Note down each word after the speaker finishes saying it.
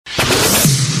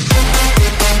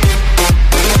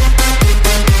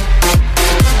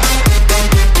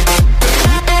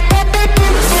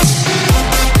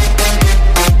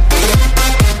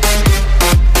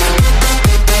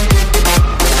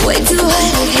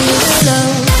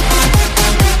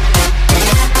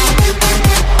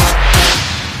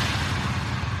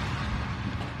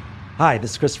Hi,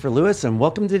 this is Christopher Lewis, and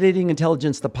welcome to Dating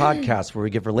Intelligence, the podcast where we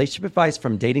give relationship advice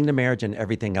from dating to marriage and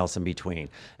everything else in between.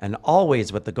 And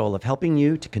always with the goal of helping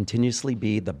you to continuously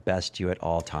be the best you at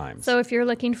all times. So if you're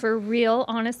looking for real,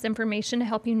 honest information to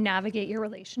help you navigate your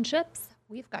relationships,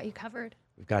 we've got you covered.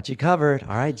 We've got you covered.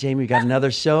 All right, Jamie, we got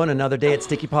another show and another day at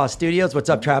Sticky Paw Studios. What's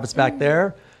up, Travis, back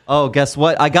there? Oh, guess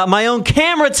what? I got my own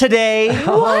camera today.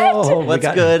 What? What's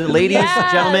good? Ladies,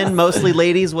 gentlemen, mostly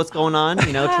ladies, what's going on?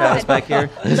 You know, Travis back here.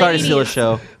 Sorry to steal a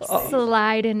show.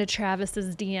 Slide into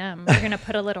Travis's DM. We're going to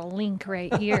put a little link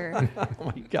right here. Oh,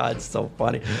 my God, it's so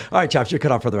funny. All right, Travis, you're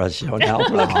cut off for the rest of the show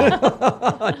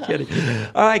now. I'm kidding.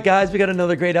 All right, guys, we got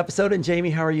another great episode. And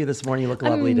Jamie, how are you this morning? You look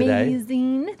lovely today.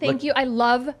 Amazing. Thank you. I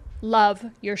love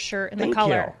your shirt and the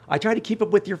color. You. I try to keep up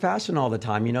with your fashion all the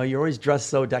time. You know, you're always dressed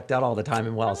so decked out all the time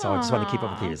and well, so I just want to keep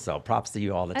up with you. So props to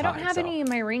you all the time. I don't have any of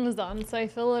my rings on, so I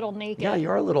feel a little naked. Yeah,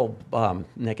 you're a little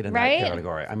naked in that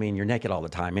category. I mean, you're naked all the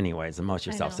time anyways, and most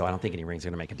yourself, so I don't think any rings are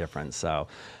going to make a difference. So,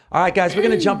 all right, guys, we're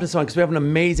going to jump this one because we have an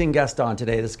amazing guest on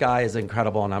today. This guy is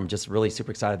incredible, and I'm just really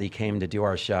super excited that he came to do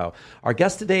our show. Our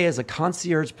guest today is a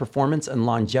concierge performance and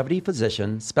longevity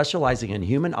physician specializing in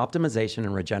human optimization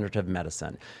and regenerative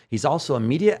medicine. He's also a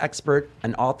media expert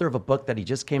and author of a book that he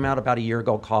just came out about a year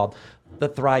ago called The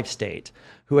Thrive State,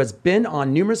 who has been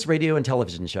on numerous radio and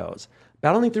television shows.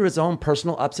 Battling through his own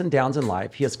personal ups and downs in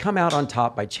life, he has come out on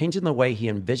top by changing the way he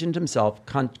envisioned himself,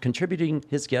 contributing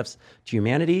his gifts to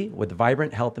humanity with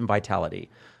vibrant health and vitality.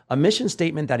 A mission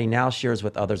statement that he now shares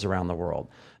with others around the world.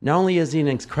 Not only is he an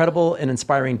incredible and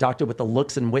inspiring doctor with the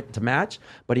looks and wit to match,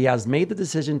 but he has made the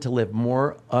decision to live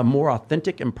a more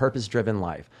authentic and purpose-driven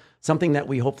life. Something that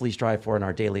we hopefully strive for in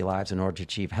our daily lives in order to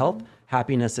achieve health,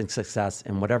 happiness, and success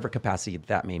in whatever capacity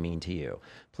that may mean to you.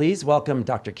 Please welcome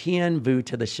Dr. Kien Vuu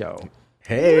to the show.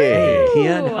 Hey,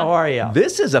 Kien, how are you?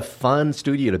 This is a fun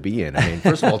studio to be in. I mean,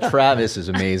 first of all, Travis is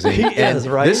amazing. He is,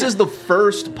 right? This is the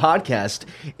first podcast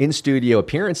in studio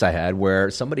appearance I had where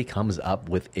somebody comes up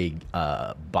with a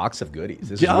box of goodies.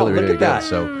 This is really, really look at good. that.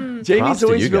 So Jamie's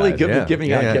always really good with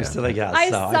giving out gifts to the guests.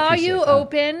 I saw you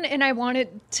open, and I wanted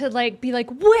to be like,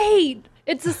 wait,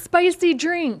 it's a spicy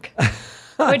drink.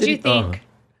 What'd you think?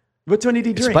 Which one did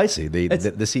he drink? It's spicy, the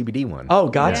CBD one. Oh,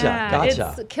 gotcha, Yeah,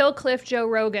 gotcha. It's Kill Cliff Joe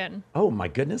Rogan. Oh, my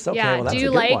goodness. Okay, Yeah, well, that's do you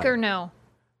a good like one. or no?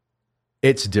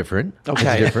 It's different.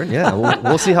 Okay. It's different. Yeah,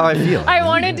 we'll see how I feel. I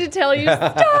wanted to tell you,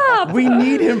 stop. We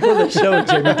need him for the show,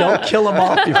 Jamie. Don't kill him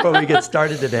off before we get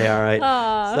started today, all right?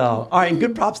 So, all right, and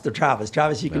good props to Travis.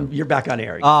 Travis, you're back on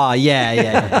air. Oh,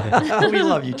 yeah. We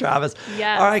love you, Travis.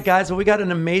 Yes. All right, guys. Well, we got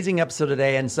an amazing episode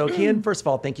today. And so, Kien, first of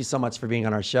all, thank you so much for being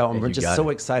on our show. And we're just so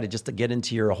excited just to get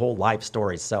into your whole life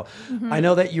story. So I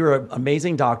know that you're an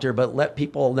amazing doctor, but let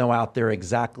people know out there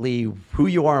exactly who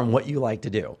you are and what you like to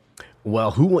do.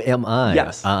 Well, who am I?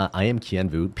 Yes. I am Kien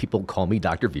Vuu. People call me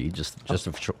Dr. V, just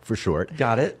for short.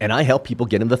 Got it. And I help people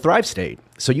get in the Thrive State.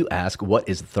 So you ask, what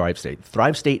is the Thrive State?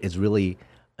 Thrive State is really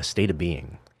a state of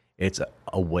being. It's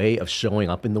a way of showing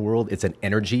up in the world. It's an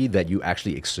energy that you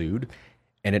actually exude.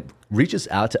 And it reaches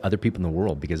out to other people in the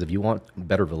world, because if you want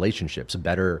better relationships,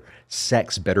 better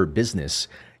sex, better business,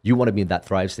 you want to be in that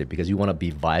Thrive State because you want to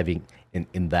be vibing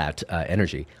in that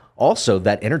energy. Also,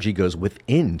 that energy goes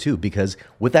within, too, because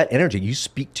with that energy, you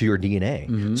speak to your DNA.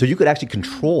 Mm-hmm. So you could actually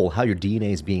control how your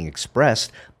DNA is being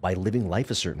expressed by living life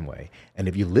a certain way. And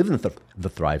if you live in the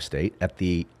Thrive State, at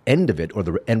the end of it, or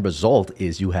the end result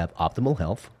is you have optimal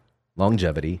health,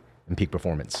 longevity, and peak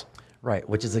performance. Right,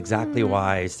 which is exactly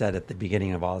why I said at the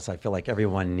beginning of all this, I feel like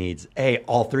everyone needs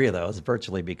all three of those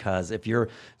virtually, because if you're,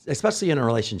 especially in a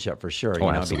relationship for sure, you know,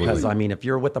 absolutely. because I mean, if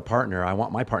you're with a partner, I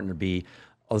want my partner to be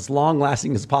as long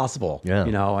lasting as possible. Yeah.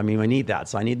 You know, I mean, we need that.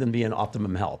 So I need them to be in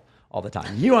optimum health all the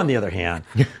time. You, on the other hand,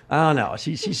 I don't know.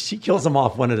 She kills them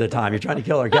off one at a time. You're trying to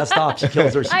kill her guest off. She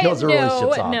kills her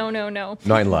relationships off. No.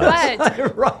 9 lives.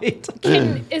 But Right.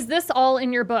 is this all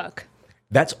in your book?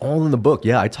 That's all in the book.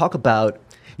 Yeah, I talk about,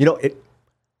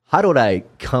 how did I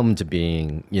come to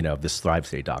being, this Thrive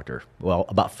State doctor? Well,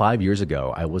 about 5 years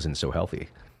ago, I wasn't so healthy.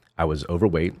 I was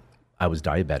overweight. I was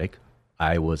diabetic.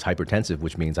 I was hypertensive,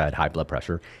 which means I had high blood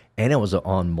pressure. And I was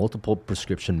on multiple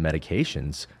prescription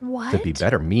medications to be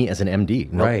better. Me as an MD.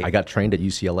 Right. I got trained at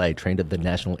UCLA, trained at the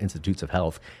National Institutes of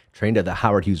Health, trained at the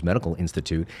Howard Hughes Medical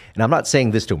Institute. And I'm not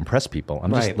saying this to impress people.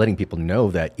 I'm just letting people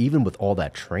know that even with all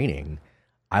that training,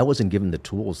 I wasn't given the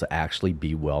tools to actually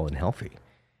be well and healthy.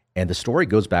 And the story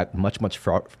goes back much, much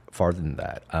farther than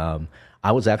that.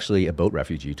 I was actually a boat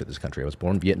refugee to this country. I was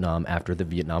born in Vietnam after the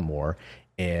Vietnam War.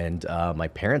 And my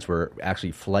parents were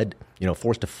actually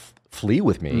forced to flee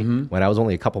with me when I was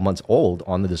only a couple months old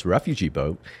on this refugee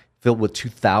boat filled with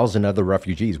 2,000 other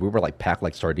refugees. We were packed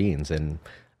like sardines. And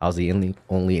I was the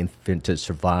only infant to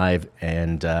survive,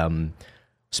 and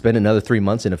spent another 3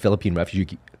 months in a Philippine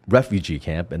refugee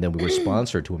camp, and then we were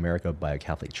sponsored to America by a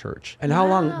Catholic church. And how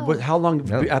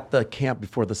long at the camp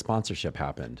before the sponsorship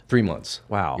happened? 3 months.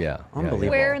 Wow. Yeah. Unbelievable.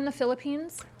 Where in the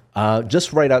Philippines?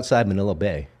 Just right outside Manila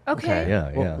Bay. Okay.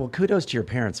 Yeah. Well, kudos to your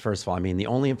parents, first of all. I mean, the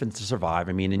only infants to survive.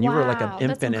 I mean, and you were like an Wow,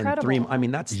 infant that's and 3. incredible. I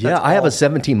mean, that's I have a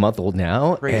 17-month-old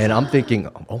now, Crazy. and I'm thinking,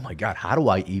 oh my God, how do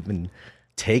I even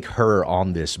take her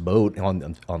on this boat,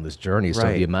 on this journey? So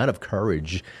Right. the amount of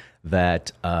courage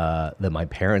that my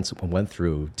parents went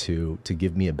through to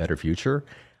give me a better future.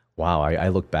 Wow, I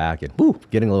look back and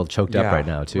getting a little choked up right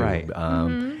now too. Right.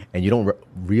 And you don't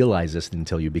realize this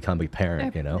until you become a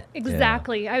parent, you know?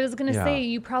 Exactly. I was going to Yeah. say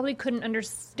you probably couldn't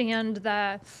understand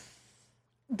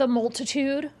the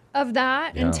multitude of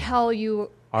that until you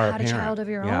Are a had a parent. child of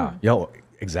your Yeah. own. Yo,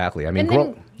 exactly. I mean,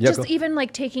 And then go- even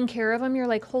like taking care of them, you're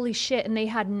like, holy shit, and they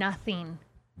had nothing.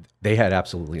 They had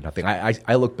absolutely nothing.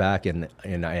 I look back and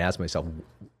I ask myself,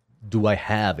 do I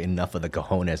have enough of the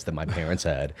cojones that my parents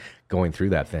had going through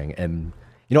that thing? And,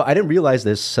 you know, I didn't realize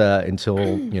this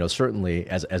until, you know, certainly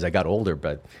as I got older,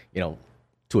 but, you know,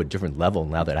 to a different level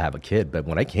now that I have a kid. But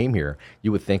when I came here,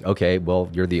 you would think, okay, well,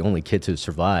 you're the only kid to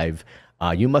survive.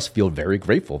 You must feel very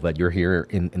grateful that you're here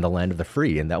in the land of the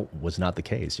free. And that was not the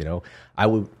case, you know. I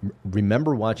would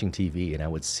remember watching TV and I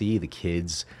would see the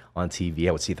kids on TV.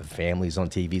 I would see the families on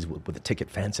TVs with the ticket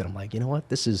fence. And I'm like, you know what?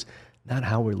 This is not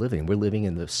how we're living. We're living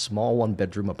in the small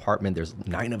 1-bedroom apartment. There's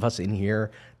 9 of us in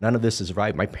here. None of this is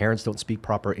right. My parents don't speak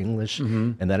proper English.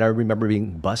 And then I remember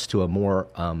being bused to a more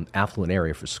affluent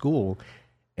area for school.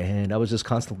 And I was just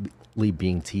constantly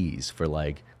being teased for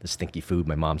like the stinky food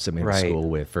my mom sent me to school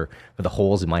with, for the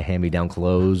holes in my hand-me-down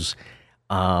clothes.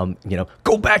 You know,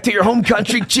 go back to your home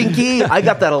country, Chinky. I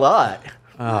got that a lot.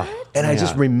 And I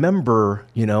just remember,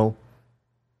 you know,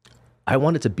 I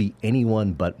wanted to be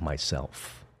anyone but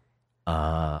myself.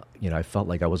 You know, I felt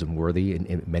like I wasn't worthy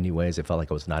in many ways. I felt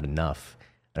like I was not enough.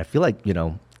 And I feel like, you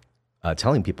know,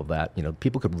 telling people that, you know,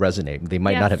 people could resonate. They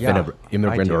might not have been an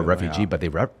immigrant or a refugee, but they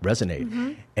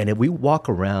resonate. And if we walk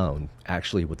around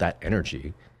actually with that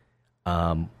energy,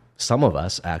 some of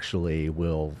us actually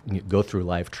will go through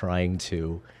life trying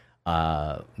to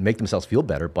make themselves feel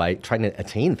better by trying to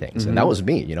attain things. And that was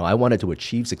me. You know, I wanted to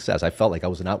achieve success. I felt like I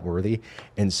was not worthy.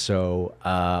 And so,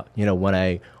 you know, when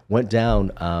I went down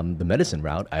the medicine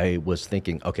route, I was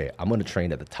thinking, okay, I'm going to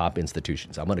train at the top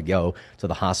institutions. I'm going to go to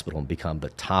the hospital and become the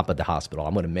top of the hospital.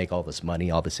 I'm going to make all this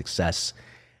money, all this success.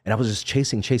 And I was just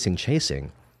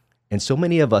chasing. And so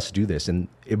many of us do this. And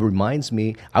it reminds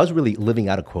me, I was really living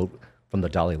out a quote from the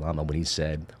Dalai Lama when he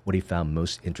said what he found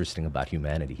most interesting about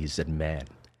humanity. He said, man,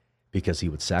 because he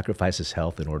would sacrifice his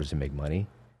health in order to make money,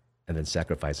 and then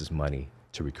sacrifice his money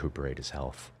to recuperate his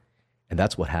health. And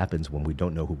that's what happens when we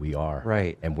don't know who we are.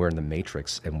 Right. And we're in the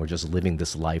matrix, and we're just living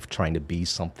this life trying to be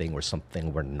something or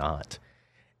something we're not.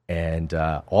 And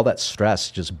all that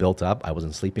stress just built up. I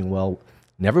wasn't sleeping well.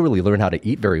 Never really learned how to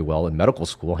eat very well in medical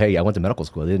school. Hey, I went to medical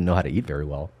school. I didn't know how to eat very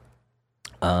well.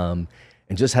 And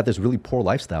just had this really poor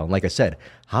lifestyle. And like I said,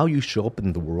 how you show up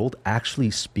in the world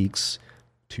actually speaks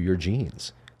to your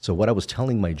genes. So what I was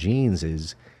telling my genes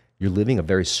is, you're living a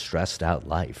very stressed out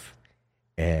life.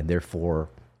 And therefore,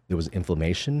 there was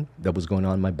inflammation that was going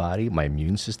on in my body. My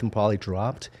immune system probably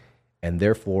dropped. And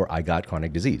therefore, I got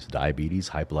chronic disease, diabetes,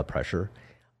 high blood pressure.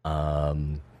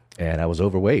 And I was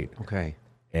overweight. Okay.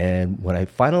 And when I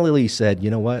finally said, you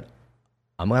know what,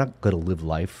 I'm not going to live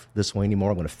life this way anymore.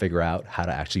 I'm going to figure out how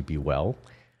to actually be well.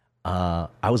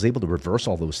 I was able to reverse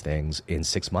all those things in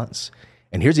 6 months.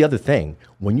 And here's the other thing.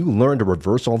 When you learn to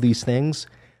reverse all these things,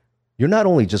 you're not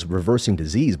only just reversing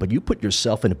disease, but you put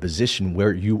yourself in a position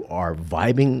where you are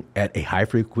vibing at a high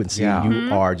frequency. Yeah.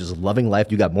 You are just loving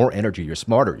life. You got more energy. You're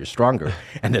smarter. You're stronger.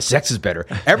 And the sex is better.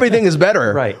 Everything is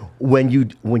better Right. when you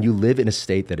live in a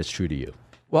state that is true to you.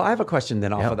 Well, I have a question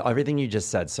then off of everything you just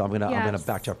said. So I'm gonna Yes.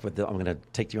 backtrack with I'm gonna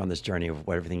take you on this journey of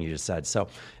everything you just said. So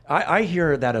I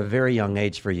hear that at a very young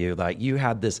age for you, like you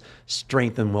had this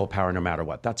strength and willpower no matter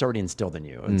what. That's already instilled in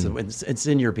you. It's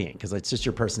in your being because it's just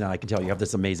your personality. I can tell you have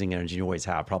this amazing energy you always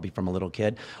have, probably from a little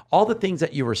kid. All the things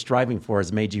that you were striving for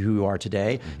has made you who you are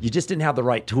today. You just didn't have the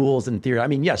right tools and theory. I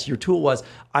mean, yes, your tool was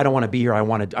I don't want to be here. I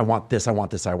want this.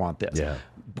 Yeah.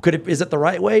 Is it the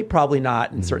right way? Probably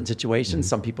not in certain situations.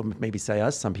 Some people maybe say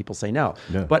yes, some people say no.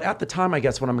 Yeah. But at the time, I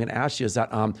guess what I'm going to ask you is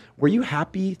that, were you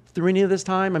happy through any of this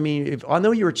time? I mean, I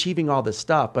know you were achieving all this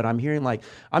stuff, but I'm hearing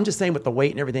I'm just saying with the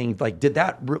weight and everything,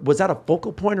 was that a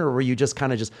focal point or were you just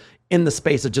kind of just in the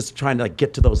space of just trying to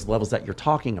get to those levels that you're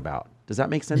talking about? Does that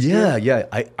make sense to you? Yeah.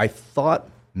 I thought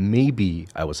maybe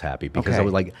I was happy because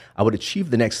Okay. I would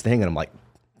achieve the next thing and I'm like,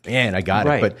 man, I got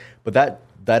it. But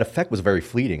that effect was very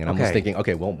fleeting. And I'm just thinking,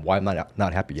 okay, well, why am I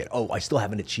not happy yet? Oh, I still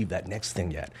haven't achieved that next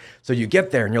thing yet. So you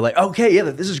get there and you're like, okay, yeah,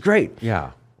 this is great.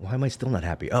 Yeah. Why am I still not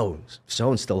happy? Oh,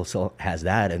 so-and still has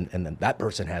that, and then that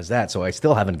person has that. So I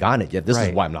still haven't gotten it yet. This is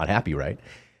why I'm not happy, right?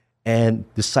 And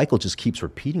the cycle just keeps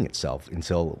repeating itself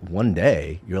until one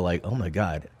day you're like, oh my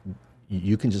God,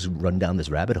 you can just run down this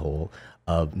rabbit hole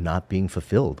of not being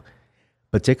fulfilled,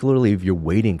 particularly if you're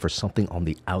waiting for something on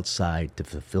the outside to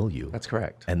fulfill you. That's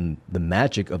correct. And the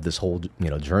magic of this whole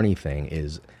journey thing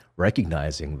is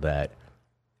recognizing that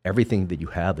everything that you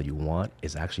have that you want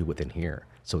is actually within here.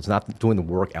 So it's not doing the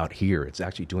work out here, it's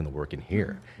actually doing the work in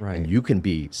here. Right. And you can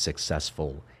be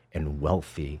successful and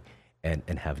wealthy and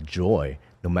have joy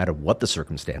no matter what the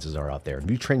circumstances are out there. If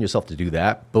you train yourself to do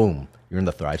that, boom, you're in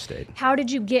the thrive state. How did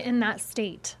you get in that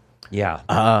state? Yeah.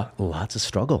 Lots of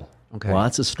struggle. Okay.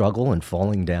 Lots of struggle and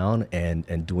falling down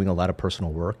and doing a lot of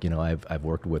personal work. I've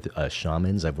worked with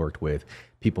shamans. I've worked with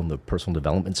people in the personal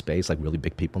development space, like really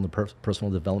big people in the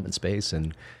personal development space.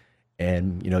 And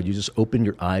you just open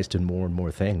your eyes to more and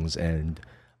more things. And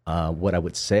what I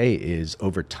would say is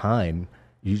over time,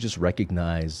 you just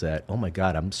recognize that, oh my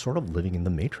God, I'm sort of living in the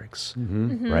matrix,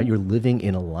 right? You're living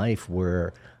in a life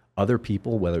where other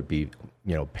people, whether it be,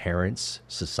 parents,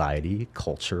 society,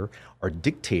 culture, are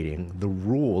dictating the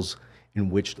rules in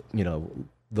which,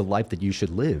 the life that you should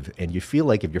live. And you feel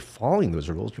like if you're following those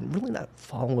rules, you're really not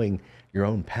following your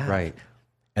own path. Right.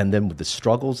 And then with the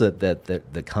struggles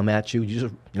that come at you, you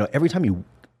just, every time you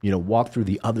walk through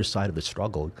the other side of the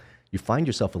struggle, you find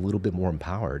yourself a little bit more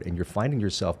empowered, and you're finding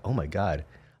yourself, oh my God,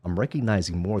 I'm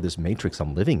recognizing more of this matrix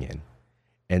I'm living in.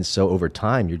 And so over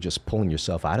time, you're just pulling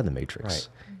yourself out of the matrix. Right.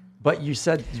 But he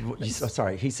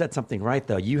said something right,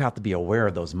 though. You have to be aware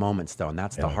of those moments, though, and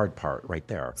that's the hard part right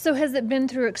there. So has it been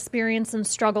through experience and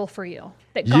struggle for you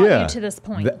that got you to this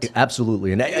point?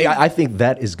 Absolutely. And I think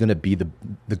that is going to be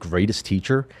the greatest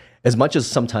teacher. As much as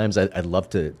sometimes I'd love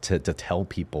to tell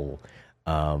people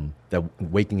that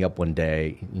waking up one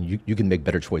day, you can make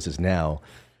better choices now.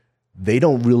 They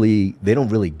don't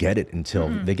really get it until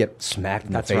they get smacked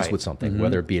in the face with something,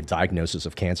 whether it be a diagnosis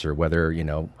of cancer, whether,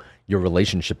 your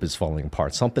relationship is falling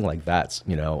apart, something like that,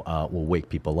 will wake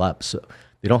people up. So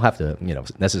they don't have to,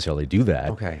 necessarily do that.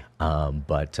 Okay.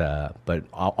 But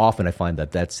often I find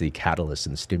that that's the catalyst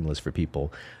and the stimulus for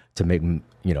people to make,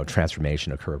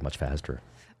 transformation occur much faster.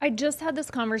 I just had this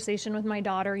conversation with my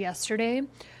daughter yesterday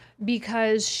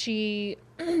because she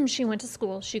went to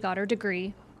school, she got her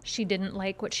degree. She didn't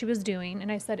like what she was doing.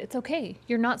 And I said, it's okay.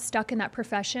 You're not stuck in that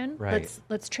profession. Right.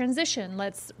 Let's transition.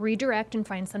 Let's redirect and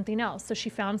find something else. So she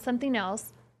found something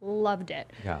else, loved it.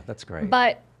 Yeah, that's great.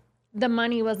 But the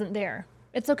money wasn't there.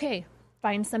 It's okay.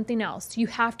 Find something else. You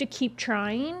have to keep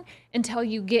trying until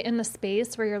you get in the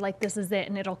space where you're like, this is it,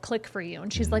 and it'll click for you.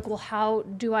 And she's like, well, how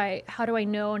do I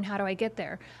know and how do I get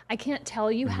there? I can't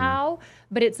tell you how,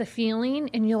 but it's a feeling,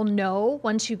 and you'll know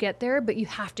once you get there, but you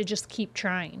have to just keep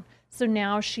trying. So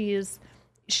now she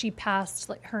passed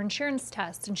like her insurance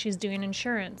test, and she's doing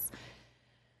insurance.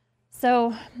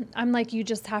 So I'm like, you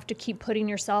just have to keep putting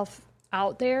yourself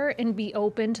out there and be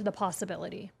open to the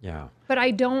possibility. Yeah. But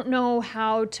I don't know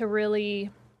how to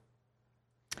really.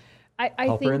 I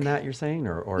help think her in that, you're saying,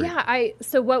 or yeah.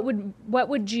 So what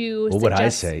would you? Well, suggest? what I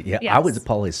say, yeah, Yes. I would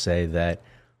probably say that.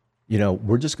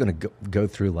 We're just going to go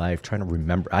through life trying to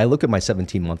remember. I look at my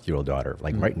 17-month-old daughter.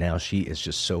 Like right now, she is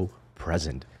just so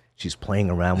present. She's playing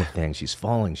around with things. She's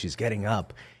falling. She's getting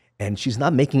up. And she's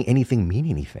not making anything mean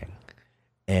anything.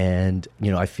 And,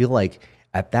 I feel like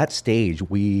at that stage,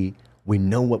 we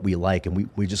know what we like, and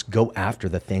we just go after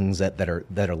the things that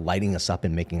are lighting us up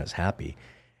and making us happy.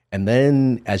 And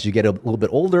then as you get a little bit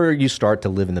older, you start to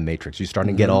live in the matrix. You start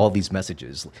to get all these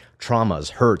messages, traumas,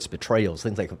 hurts, betrayals,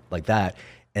 things like that.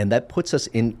 And that puts us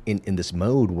in this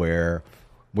mode where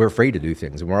we're afraid to do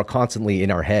things, and we're constantly in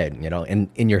our head, and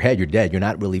in your head, you're dead. You're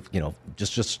not really,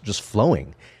 just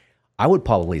flowing. I would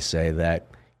probably say that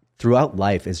throughout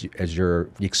life, as you're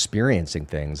experiencing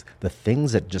things, the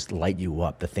things that just light you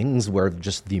up, the things where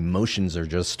just the emotions are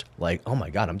just like, oh my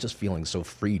God, I'm just feeling so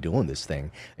free doing this thing.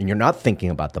 And you're not thinking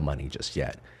about the money just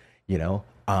yet,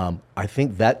 I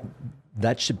think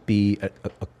that should be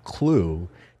a clue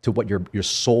to what your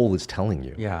soul is telling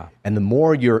you. Yeah. And the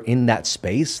more you're in that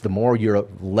space, the more you're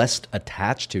less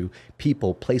attached to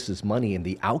people, places, money, and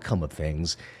the outcome of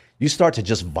things. You start to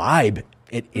just vibe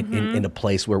in a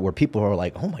place where people are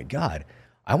like, oh my God,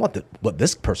 I want what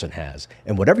this person has.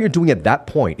 And whatever you're doing at that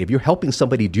point, if you're helping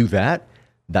somebody do that,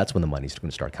 that's when the money's going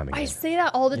to start coming in. I say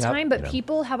that all the time, but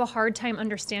people have a hard time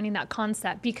understanding that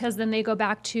concept, because then they go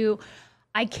back to,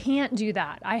 I can't do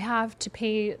that. I have to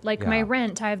pay like my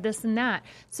rent. I have this and that.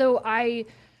 So I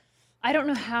don't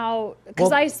know how,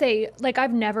 because I say like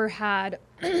I've never had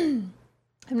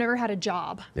a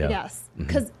job, I guess,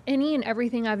 because any and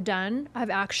everything I've done, I've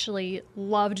actually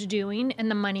loved doing,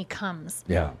 and the money comes.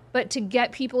 Yeah. But to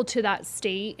get people to that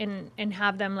state and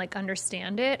have them like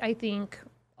understand it, I think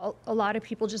a lot of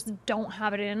people just don't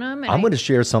have it in them. And I'm going to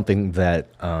share something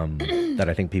that that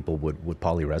I think people would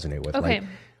probably resonate with. Okay.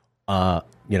 Like,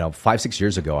 5-6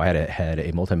 years ago, I had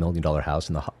a multi-million-dollar house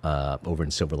in the over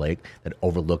in Silver Lake that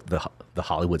overlooked the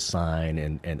Hollywood sign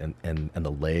and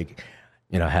the lake.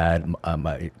 Had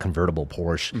my convertible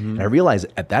Porsche. And I realized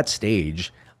at that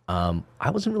stage, I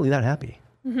wasn't really that happy.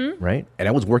 Right? And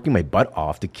I was working my butt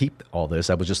off to keep all this.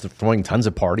 I was just throwing tons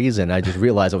of parties, and I just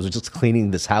realized I was just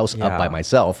cleaning this house up by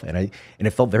myself, and it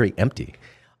felt very empty.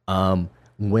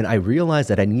 When I realized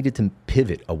that I needed to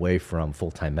pivot away from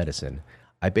full-time medicine,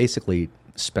 I basically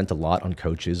spent a lot on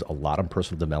coaches, a lot on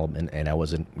personal development, and I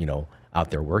wasn't, out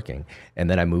there working. And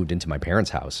then I moved into my parents'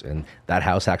 house, and that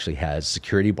house actually has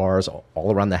security bars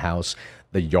all around the house.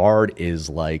 The yard is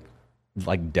like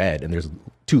dead, and there's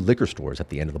 2 liquor stores at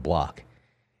the end of the block.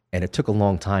 And it took a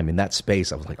long time. In that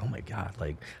space, I was like, oh my God,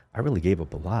 like I really gave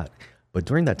up a lot. But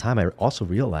during that time, I also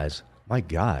realized, my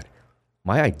God,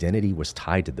 my identity was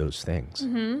tied to those things.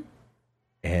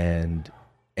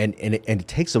 And it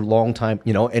takes a long time,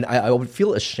 and I would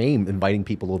feel ashamed inviting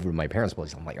people over to my parents'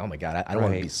 place. I'm like, oh my God, I don't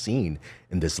want to be seen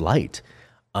in this light.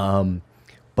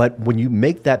 But when you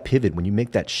make that pivot, when you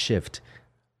make that shift,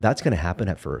 that's going to happen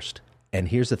at first. And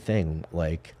here's the thing,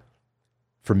 like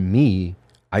for me,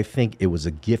 I think it was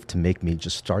a gift to make me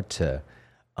just start to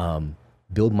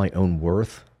build my own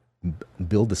worth,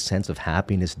 build a sense of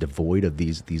happiness devoid of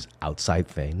these outside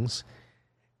things.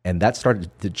 And that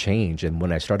started to change. And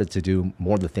when I started to do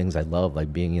more of the things I love,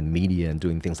 like being in media and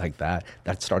doing things like that,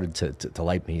 that started to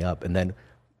light me up. And then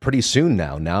pretty soon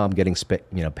now I'm getting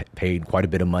paid quite a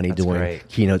bit of money doing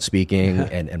keynote speaking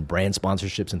and brand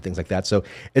sponsorships and things like that. So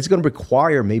it's going to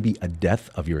require maybe a death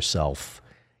of yourself,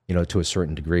 to a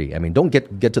certain degree. I mean, don't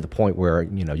get to the point where,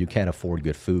 you can't afford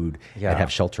good food and have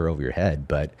shelter over your head,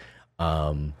 but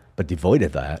devoid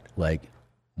of that, like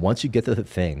once you get to the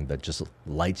thing that just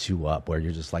lights you up, where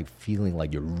you're just like feeling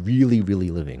like you're really, really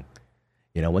living,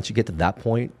 once you get to that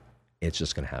point, it's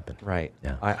just going to happen. Right.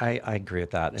 Yeah. I agree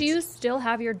with that. Do you still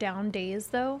have your down days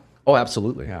though? Oh,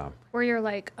 absolutely. Yeah. Where you're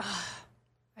like,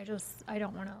 I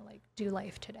don't want to like do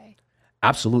life today.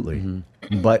 Absolutely.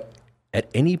 But at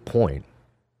any point,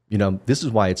 this is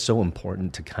why it's so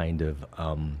important to kind of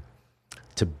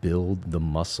to build the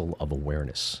muscle of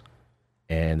awareness.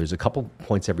 And there's a couple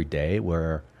points every day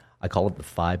where I call it the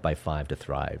 5x5 to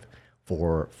thrive.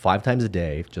 For 5 times a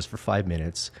day, just for 5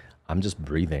 minutes, I'm just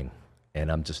breathing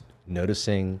and I'm just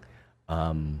noticing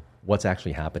what's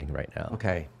actually happening right now.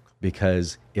 Okay.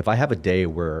 Because if I have a day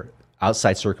where I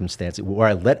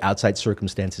let outside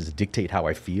circumstances dictate how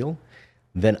I feel,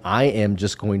 then I am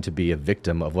just going to be a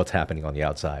victim of what's happening on the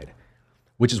outside,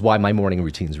 which is why my morning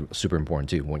routine is super important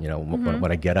too.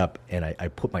 When I get up and I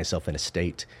put myself in a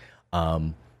state,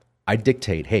 I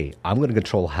dictate, hey, I'm going to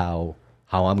control how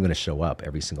I'm going to show up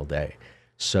every single day.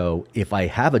 So if I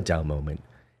have a down moment,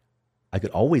 I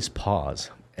could always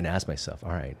pause and ask myself,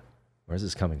 all right, where's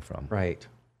this coming from? Right.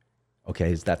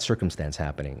 Okay, is that circumstance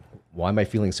happening? Why am I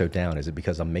feeling so down? Is it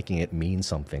because I'm making it mean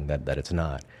something that it's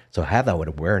not? So have that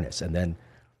awareness. And then,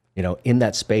 in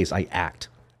that space, I act.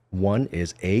 One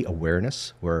is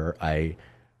awareness, where I,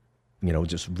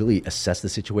 just really assess the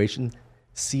situation.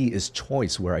 C is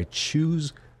choice, where I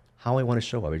choose how I want to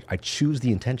show up. I choose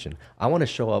the intention. I want to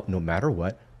show up no matter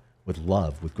what, with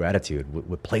love, with gratitude,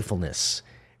 with playfulness.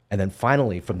 And then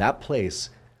finally, from that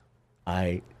place,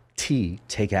 I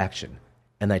take action.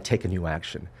 And I take a new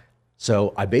action.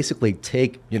 So I basically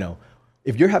take,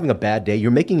 if you're having a bad day, you're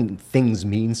making things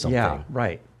mean something. Yeah,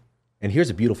 right. And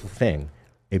here's a beautiful thing.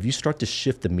 If you start to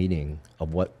shift the meaning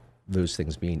of what those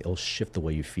things mean, it'll shift the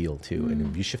way you feel too. And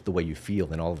if you shift the way you feel,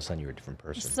 then all of a sudden you're a different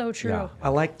person. So true. Yeah. I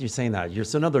like you saying that.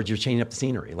 So in other words, you're changing up the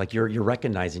scenery. Like you're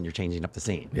recognizing you're changing up the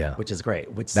scene. Yeah. Which is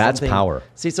great. That's power.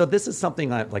 See, so this is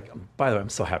something I like, by the way, I'm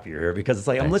so happy you're here because it's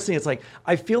like, I'm listening. It's like,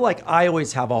 I feel like I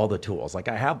always have all the tools. Like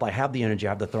I have the energy, I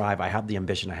have the thrive, I have the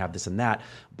ambition, I have this and that,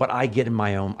 but I get in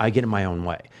my own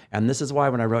way. And this is why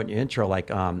when I wrote in your intro, like,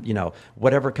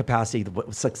 whatever capacity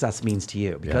success means to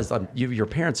you, because your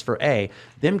parents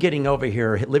them getting over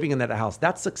here, living in that house,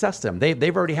 that's success to them.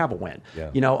 They've already have a win.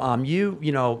 Yeah.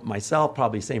 Myself,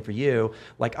 probably same for you.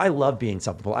 Like I love being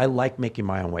self-employed. I like making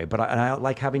my own way, but I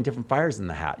like having different fires in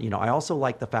the hat. I also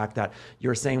like the fact that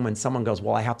you're saying when someone goes,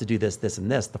 well, I have to do this, this, and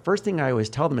this. The first thing I always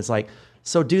tell them is like,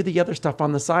 So do the other stuff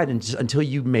on the side and just, until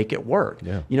you make it work.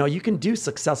 Yeah. You know, you can do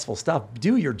successful stuff,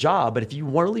 do your job, but if you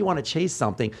really want to chase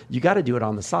something, you got to do it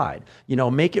on the side. You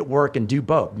know, make it work and do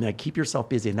both. Like, keep yourself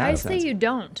busy in that I sense. say you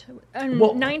don't. And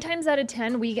 9 times out of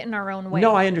 10, we get in our own way.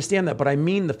 No, I understand that, but I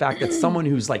mean the fact that someone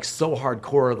who's like so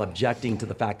hardcore objecting to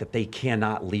the fact that they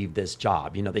cannot leave this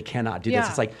job, you know, they cannot do this.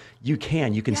 It's like, you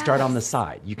can start on the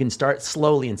side. You can start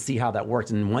slowly and see how that works.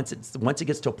 And once it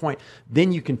gets to a point,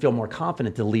 then you can feel more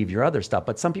confident to leave your other stuff.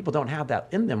 But some people don't have that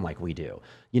in them like we do.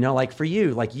 You know, like for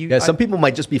you, like you. Yeah, some people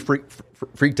might just be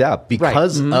freaked out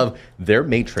because of their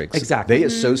matrix. Exactly. They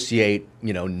associate,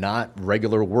 you know, not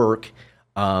regular work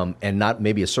and not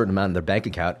maybe a certain amount in their bank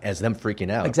account as them freaking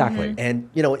out. Exactly. And,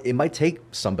 you know, it might take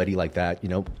somebody like that, you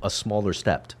know, a smaller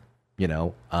step, you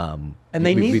know. And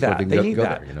they need that. They need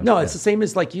that. There, you know? No, it's the same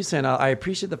as like you said. I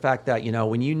appreciate the fact that, you know,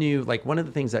 when you knew, like one of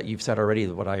the things that you've said already,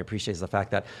 what I appreciate is the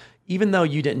fact that even though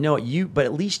you didn't know it, but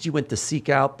at least you went to seek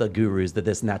out the gurus, the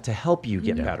this and that to help you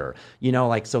get better. You know,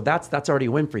 like, so that's already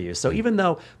a win for you. So even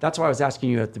though that's why I was asking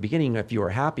you at the beginning if you were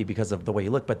happy because of the way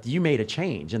you look, but you made a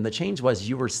change. And the change was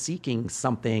you were seeking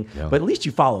something, but at least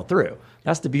you follow through.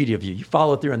 That's the beauty of you. You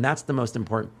follow through, and that's the most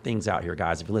important things out here,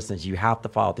 guys. If you listen, you have to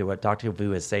follow through. What Dr.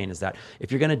 Vuu is saying is that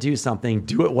if you're going to do something,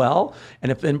 do it well.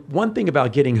 And one thing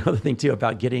about getting, another thing too,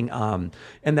 about getting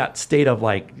in that state of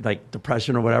like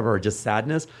depression or whatever, or just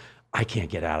sadness, I can't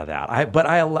get out of that. But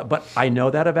I know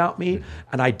that about me,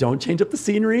 and I don't change up the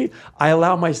scenery. I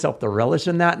allow myself to relish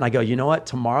in that, and I go, you know what?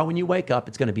 Tomorrow when you wake up,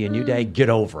 it's going to be a new day. Get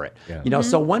over it. Yeah. You know.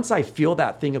 So once I feel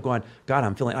that thing of going, God,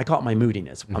 I call it my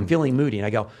moodiness. I'm feeling moody, and I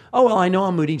go, oh well, I know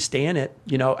I'm moody. Stay in it.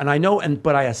 You know, and I know,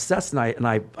 but I assess and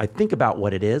I think about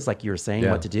what it is, like you were saying,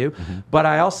 what to do. But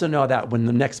I also know that when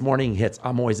the next morning hits,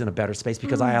 I'm always in a better space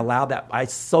because I allow that. I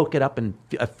soak it up and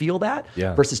feel that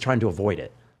versus trying to avoid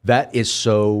it. That is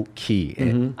so key.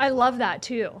 I love that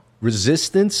too.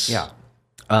 Resistance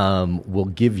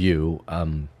will give you,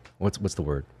 what's the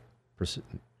word?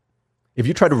 If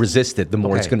you try to resist it, the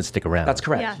more it's going to stick around. That's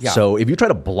correct. Yes. Yeah. So if you try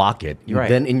to block it,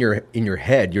 then in your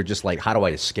head, you're just like, how do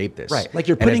I escape this? Right. Like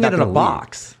you're putting it in a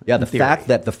box. Yeah. The fact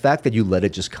that you let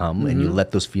it just come and you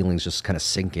let those feelings just kind of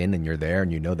sink in, and you're there,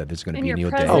 and you know that it's going to be a new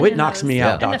day. Oh, it knocks me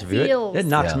out, Dr. Vuu. It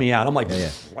knocks me out. I'm like,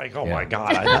 oh my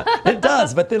God. It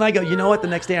does. But then I go, you know what? The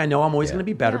next day I know I'm always going to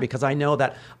be better because I know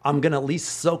that I'm going to at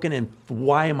least soak it in.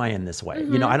 Why am I in this way?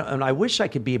 You know, and I wish I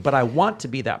could be, but I want to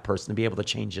be that person to be able to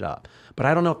change it up. But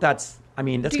I don't know if that's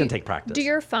going to take practice. Do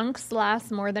your funks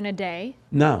last more than a day?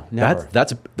 No, never.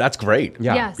 That's great.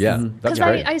 Yeah. Yes. Yeah. That's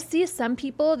great. I see some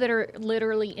people that are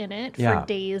literally in it for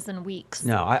days and weeks.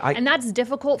 No, and that's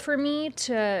difficult for me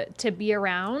to be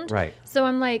around. Right. So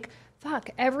I'm like, fuck,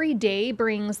 every day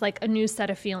brings like a new set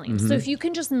of feelings. So if you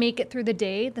can just make it through the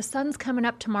day, the sun's coming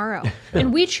up tomorrow.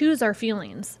 And we choose our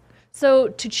feelings. So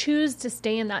to choose to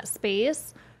stay in that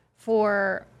space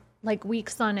for like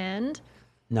weeks on end.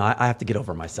 No, I have to get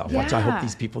over myself. Yeah. I hope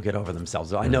these people get over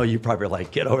themselves. I know you probably are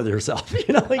like, get over yourself.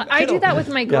 You know, like, I do that with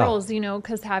my girls, you know,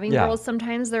 because having girls,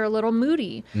 sometimes they're a little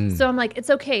moody. So I'm like, it's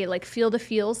okay. Like, feel the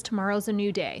feels. Tomorrow's a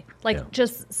new day. Like,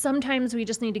 just sometimes we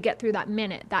just need to get through that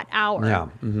minute, that hour.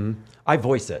 Yeah. I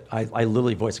voice it. I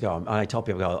literally voice go. I tell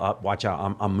people, watch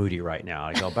out, I'm moody right now.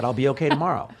 I go, but I'll be okay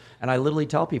tomorrow. And I literally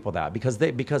tell people that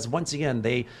because once again,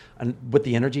 and with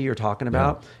the energy you're talking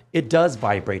about, it does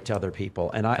vibrate to other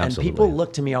people. And people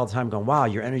look to me all the time going, wow,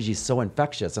 your energy is so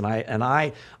infectious. And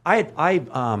I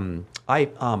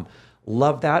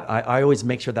love that. I always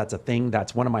make sure that's a thing.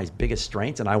 That's one of my biggest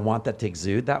strengths, and I want that to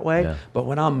exude that way. Yeah. But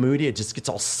when I'm moody, it just gets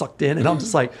all sucked in, and I'm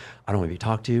just like, I don't want to be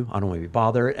talked to. I don't want to be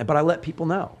bothered. But I let people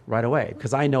know right away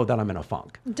because I know that I'm in a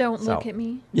funk. Don't look at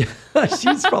me. Yeah,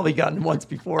 she's probably gotten once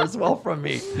before as well from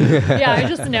me. Yeah, I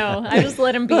just know. I just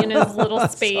let him be in his little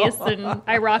space, and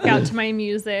I rock out to my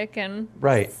music and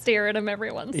stare at him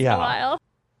every once in a while.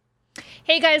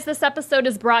 Hey guys, this episode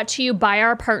is brought to you by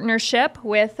our partnership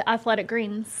with Athletic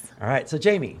Greens. All right, so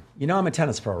Jamie, you know I'm a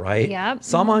tennis pro, right? Yeah.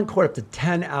 So I'm on court up to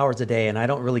 10 hours a day, and I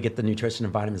don't really get the nutrition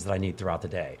and vitamins that I need throughout the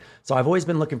day. So I've always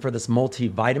been looking for this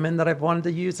multivitamin that I've wanted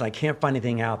to use, and I can't find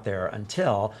anything out there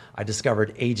until I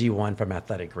discovered AG1 from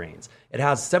Athletic Greens. It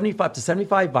has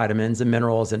 75 vitamins and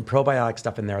minerals and probiotic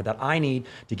stuff in there that I need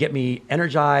to get me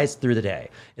energized through the day.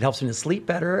 It helps me to sleep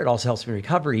better. It also helps me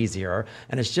recover easier,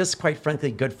 and it's just, quite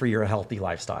frankly, good for your healthy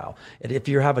lifestyle. And if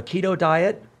you have a keto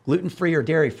diet, gluten-free or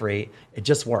dairy-free, it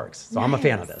just works. So I'm a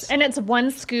fan of this. And it's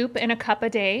 1 scoop in a cup a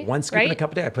day. 1 scoop in a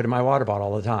cup a day. I put it in my water bottle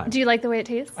all the time. Do you like the way it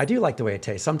tastes? I do like the way it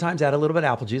tastes. Sometimes I add a little bit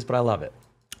of apple juice, but I love it.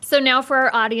 So now for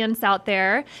our audience out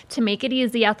there, to make it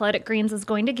easy, Athletic Greens is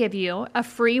going to give you a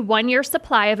free 1-year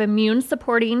supply of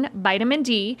immune-supporting vitamin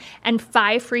D and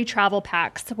 5 free travel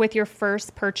packs with your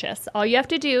first purchase. All you have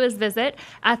to do is visit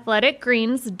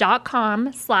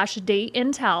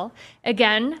athleticgreens.com/dateintel.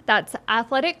 Again, that's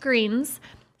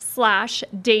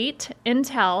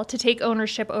athleticgreens.com/dateintel to take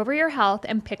ownership over your health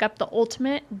and pick up the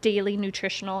ultimate daily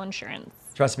nutritional insurance.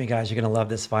 Trust me, guys, you're going to love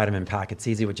this vitamin pack. It's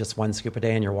easy with just 1 scoop a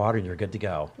day in your water, and you're good to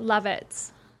go. Love it.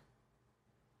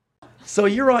 So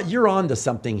you're on to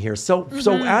something here. So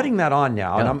adding that on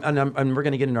now, and we're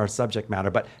going to get into our subject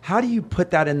matter, but how do you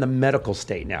put that in the medical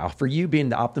state now? For you being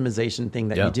the optimization thing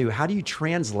that you do, how do you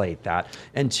translate that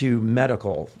into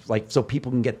medical, like so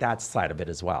people can get that side of it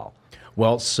as well?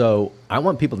 Well, so I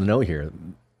want people to know here,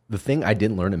 the thing I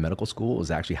didn't learn in medical school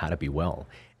is actually how to be well.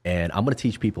 And I'm going to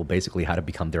teach people basically how to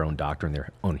become their own doctor and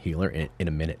their own healer in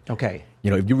a minute. Okay.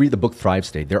 You know, if you read the book Thrive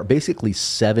State, there are basically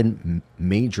 7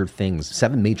 major things,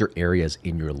 7 major areas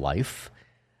in your life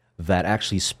that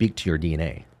actually speak to your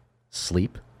DNA.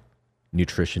 Sleep,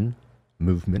 nutrition,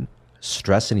 movement,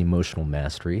 stress and emotional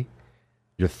mastery,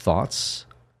 your thoughts,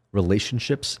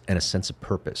 relationships, and a sense of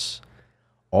purpose.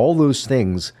 All those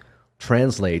things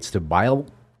translates to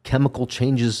biochemical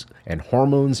changes and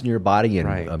hormones in your body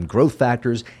and growth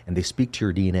factors, and they speak to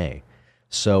your DNA.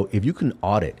 So if you can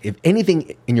audit, if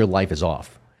anything in your life is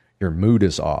off, your mood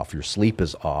is off, your sleep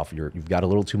is off, you've got a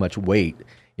little too much weight,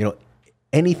 you know,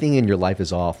 anything in your life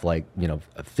is off, like, you know,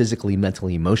 physically,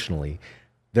 mentally, emotionally,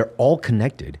 they're all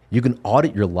connected. You can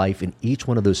audit your life in each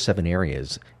one of those 7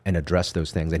 areas and address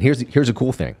those things. And here's a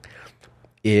cool thing.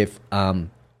 If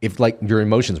like your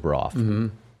emotions were off,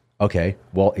 okay,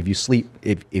 well, if you sleep,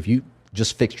 if you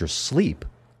just fix your sleep,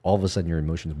 all of a sudden your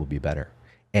emotions will be better.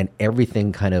 And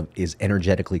everything kind of is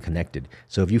energetically connected.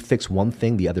 So if you fix one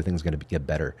thing, the other thing's going to get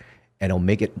better. And it'll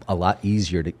make it a lot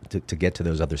easier to get to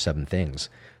those other 7 things.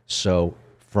 So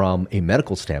from a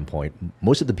medical standpoint,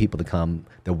 most of the people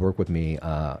that work with me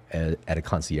at a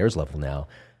concierge level now,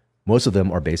 most of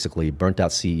them are basically burnt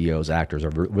out CEOs, actors, or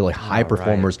really high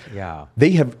performers. Right. Yeah.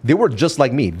 They were just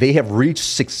like me. They have reached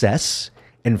success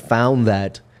and found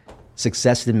that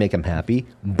success didn't make them happy,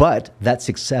 but that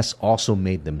success also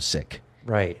made them sick.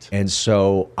 Right. And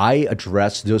so I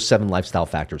address those 7 lifestyle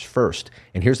factors first.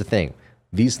 And here's the thing.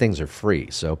 These things are free.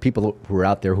 So people who are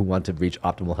out there who want to reach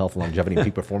optimal health, longevity, and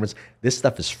peak performance, this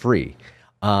stuff is free.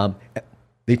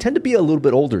 They tend to be a little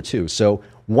bit older too. So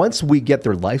once we get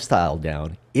their lifestyle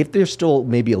down, if they're still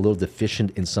maybe a little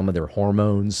deficient in some of their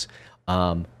hormones,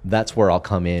 that's where I'll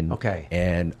come in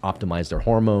and optimize their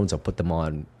hormones. I'll put them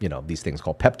on, you know, these things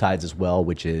called peptides as well,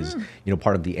 which is, you know,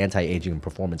 part of the anti-aging and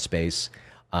performance space.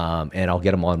 And I'll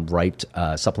get them on right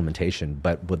supplementation.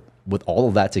 But with all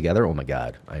of that together, oh my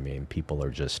God, I mean, people are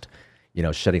just, you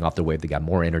know, shutting off the wave. They got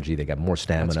more energy. They got more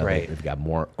stamina. They've got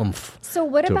more oomph. So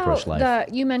what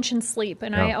about you mentioned sleep,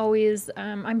 and I always,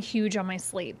 I'm huge on my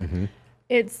sleep.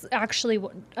 It's actually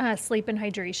sleep and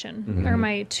hydration are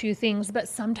my 2 things. But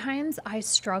sometimes I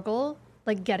struggle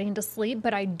like getting to sleep,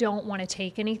 but I don't want to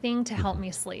take anything to help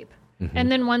me sleep.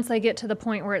 And then once I get to the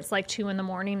point where it's like 2 a.m.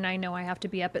 and I know I have to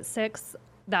be up at 6,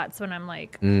 that's when I'm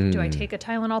like, do I take a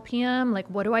Tylenol PM? Like,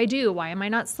 what do I do? Why am I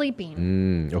not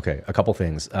sleeping? Okay, a couple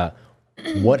things.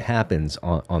 What happens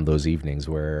on those evenings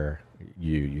where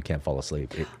you can't fall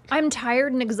asleep? I'm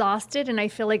tired and exhausted, and I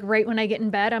feel like right when I get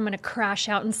in bed, I'm going to crash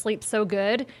out and sleep so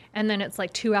good. And then it's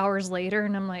like 2 hours later,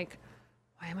 and I'm like,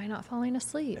 why am I not falling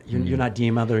asleep? You're not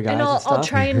DMing other guys and and stuff? I'll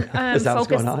try and Is that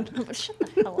focus. What's going on? Shut the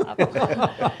hell up.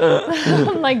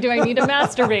 I'm like, do I need to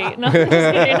masturbate? No, I'm just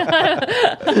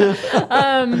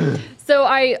kidding. So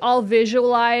I'll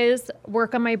visualize,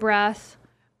 work on my breath.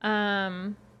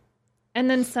 And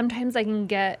then sometimes I can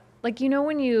get, like, you know,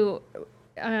 when you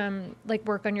like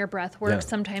work on your breath work,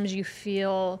 sometimes you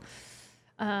feel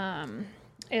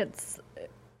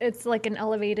it's like an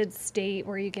elevated state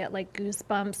where you get like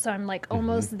goosebumps. So I'm like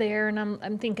almost there, and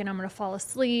I'm thinking I'm going to fall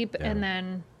asleep, and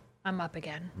then I'm up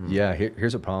again. Yeah,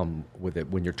 here's a problem with it.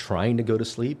 When you're trying to go to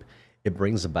sleep, it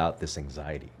brings about this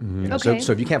anxiety. You know?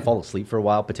 So if you can't fall asleep for a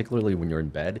while, particularly when you're in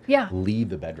bed, leave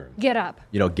the bedroom. Get up.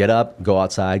 You know, get up, go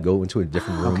outside, go into a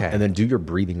different room, and then do your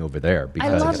breathing over there.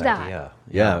 Because, I love that.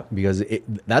 Yeah, because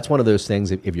that's one of those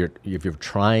things. If you're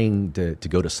trying to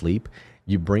go to sleep,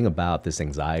 you bring about this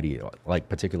anxiety, like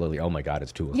particularly, oh my God,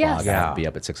 it's 2 o'clock. I have to be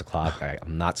up at 6 o'clock.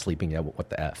 I'm not sleeping yet. What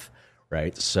the F?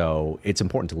 right? So it's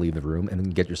important to leave the room and then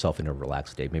get yourself in a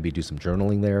relaxed state. Maybe do some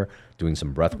journaling there, doing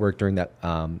some breath work during that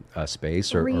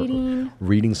space, or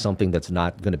reading something that's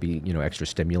not going to be, extra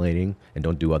stimulating, and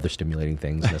don't do other stimulating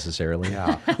things necessarily,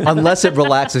 unless it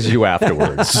relaxes you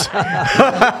afterwards. So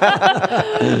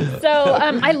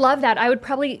I love that. I would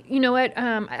probably,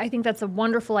 I think that's a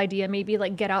wonderful idea. Maybe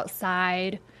like get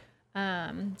outside,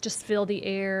 just feel the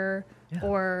air.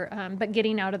 But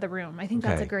getting out of the room. I think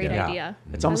that's a great idea.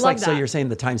 It's almost like, so you're saying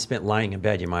the time spent lying in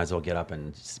bed, you might as well get up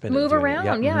and spend move around.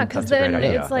 Because then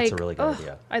it's like, that's a really good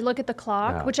idea. I look at the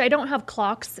clock, which I don't have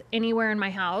clocks anywhere in my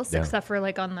house except for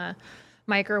like on the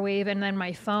microwave and then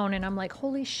my phone. And I'm like,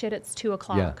 holy shit, it's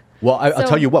 2:00. Yeah. Well, I'll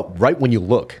tell you what, right when you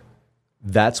look,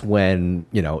 that's when,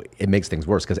 it makes things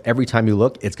worse, because every time you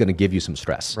look, it's going to give you some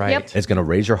stress. Right. Yep. It's going to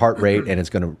raise your heart rate, and it's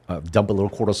going to dump a little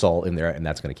cortisol in there, and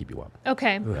that's going to keep you up.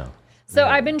 Okay. Yeah. So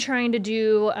I've been trying to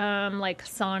do like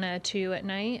sauna too at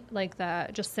night, like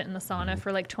that. Just sit in the sauna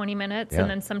for like 20 minutes, and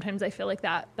then sometimes I feel like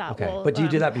that will. But do you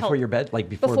do that before your bed, like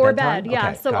before bedtime? bed?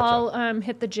 Yeah. Okay, so gotcha. I'll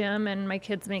hit the gym, and my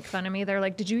kids make fun of me. They're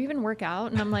like, "Did you even work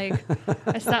out?" And I'm like,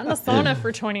 "I sat in the sauna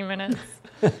for 20 minutes."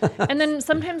 And then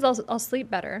sometimes I'll sleep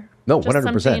better. No, Just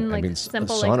 100%. like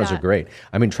simple saunas like that. are great.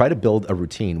 Try to build a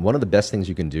routine. One of the best things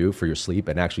you can do for your sleep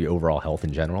and actually overall health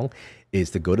in general is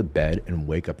to go to bed and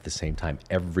wake up at the same time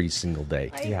every single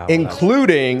day,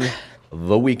 including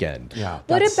the weekend. Yeah.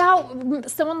 What about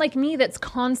someone like me that's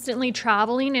constantly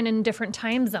traveling and in different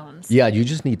time zones? Yeah, you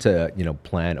just need to,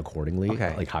 plan accordingly,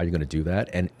 Okay. like how you're going to do that.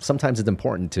 And sometimes it's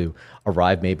important to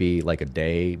arrive maybe like a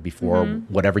day before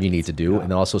whatever you need to do,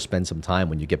 and then also spend some time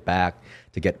when you get back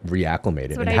to get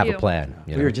reacclimated and have a plan.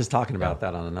 We were just talking about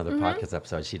that on another podcast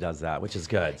episode. She does that, which is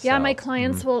good. Yeah, so. my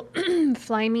clients will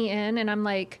fly me in, and I'm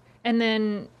like, and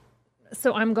then,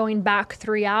 so I'm going back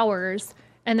 3 hours,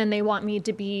 and then they want me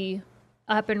to be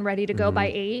up and ready to go by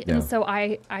 8. Yeah. And so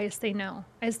I say no.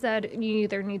 I said, you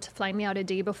either need to fly me out a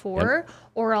day before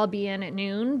or I'll be in at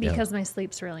noon, because my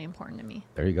sleep's really important to me.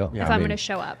 There you go. If I'm going to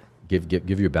show up.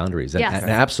 Give your boundaries. And, Yes.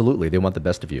 and absolutely, they want the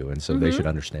best of you, and so they should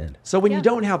understand. So when you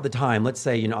don't have the time, let's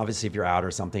say, obviously if you're out or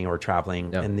something or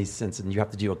traveling in these sense, and you have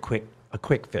to do a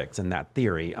quick fix in that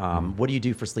theory, what do you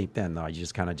do for sleep then, though? You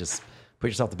just kind of just put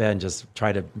yourself to bed and just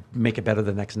try to make it better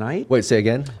the next night? Wait, say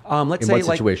again? Let's in say what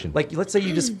situation? Like let's say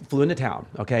you just flew into town,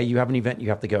 okay? You have an event you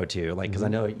have to go to, like, because I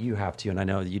know you have to, and I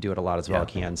know that you do it a lot as well,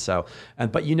 Kien. So,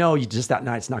 but you just that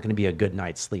night, it's not going to be a good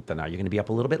night's sleep the night. You're going to be up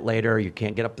a little bit later. You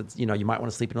can't get up, you might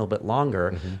want to sleep a little bit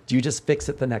longer. Do you just fix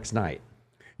it the next night?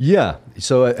 Yeah.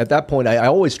 So at that point, I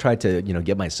always try to,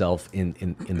 get myself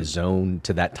in the zone,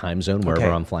 to that time zone,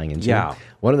 wherever I'm flying into. Yeah.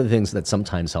 One of the things that's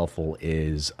sometimes helpful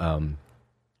is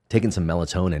taking some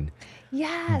melatonin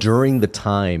during the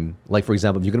time. Like, for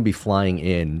example, if you're going to be flying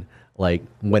in, like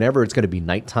whenever it's going to be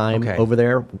nighttime over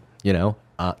there,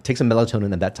 take some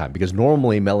melatonin at that time, because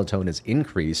normally melatonin is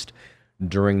increased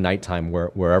during nighttime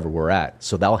wherever we're at.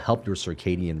 So that'll help your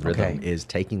circadian rhythm, is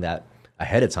taking that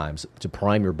ahead of time to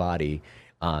prime your body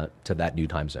to that new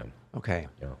time zone. Okay.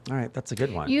 Yeah. All right. That's a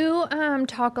good one. You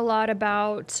talk a lot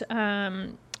about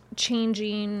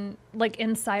changing like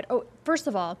inside. Oh, first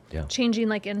of all, changing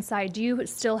like inside. Do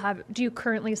you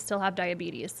currently still have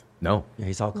diabetes? No. Yeah,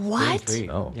 he's all What? free.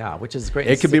 No. Yeah, which is great.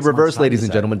 It can be 6 months reversed, time, ladies you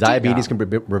and said. gentlemen. Diabetes can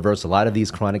be reversed. A lot of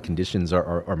these chronic conditions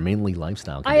are mainly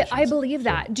lifestyle conditions. I believe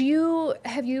that.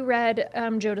 Have you read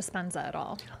Joe Dispenza at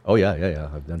all? Oh, yeah.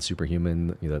 I've done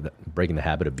Superhuman, breaking the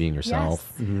habit of being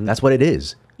yourself. Yes. That's what it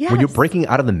is. When you're Yes. breaking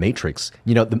out of the matrix,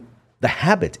 the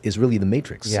habit is really the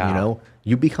matrix. Yeah.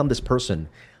 You become this person,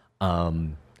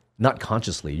 not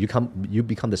consciously. You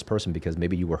become this person because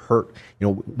maybe you were hurt.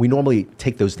 We normally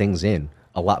take those things in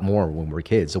a lot more when we're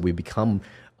kids. So we become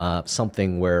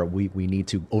something where we need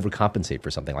to overcompensate for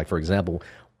something. Like, for example,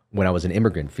 when I was an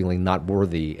immigrant, feeling not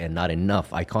worthy and not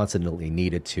enough, I constantly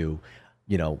needed to,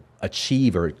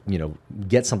 achieve or,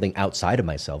 get something outside of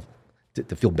myself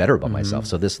to feel better about myself.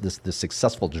 So this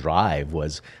successful drive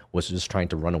was just trying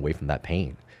to run away from that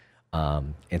pain.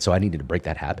 And so I needed to break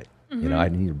that habit. I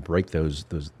needed to break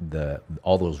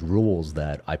all those rules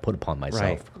that I put upon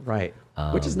myself. Right.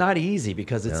 Which is not easy,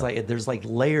 because it's like there's like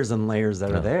layers and layers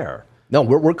that are there. No,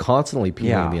 we're constantly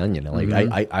peeling the onion.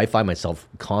 Like I find myself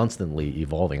constantly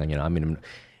evolving. I'm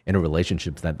in a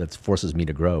relationship that forces me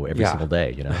to grow every single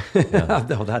day. Yeah.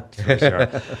 No, that's for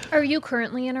sure. Are you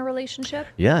currently in a relationship?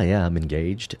 Yeah, I'm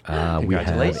engaged. We have a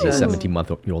Congratulations.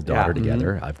 17-month-old daughter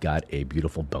together. I've got a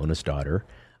beautiful bonus daughter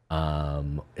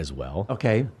as well.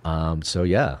 Okay. So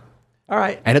yeah. All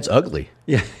right. And it's ugly.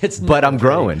 Yeah, but I'm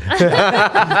growing. All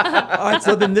right,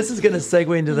 so then this is going to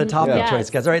segue into the topic Yes. choice,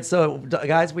 guys. All right, so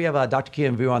guys, we have Dr.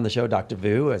 Kien Vuu on the show, Dr.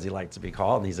 Vuu, as he likes to be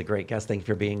called, and he's a great guest. Thank you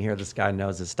for being here. This guy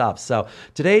knows his stuff. So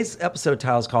today's episode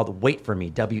title is called Wait For Me,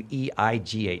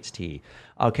 W-E-I-G-H-T.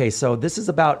 Okay, so this is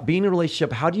about being in a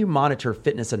relationship. How do you monitor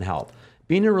fitness and health?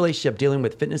 Being in a relationship, dealing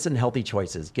with fitness and healthy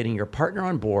choices, getting your partner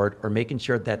on board, or making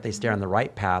sure that they stay on the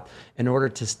right path in order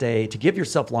to give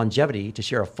yourself longevity to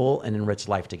share a full and enriched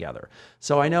life together.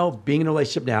 So I know being in a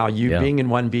relationship now, being in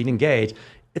one, being engaged,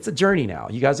 it's a journey now.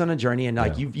 You guys are on a journey, and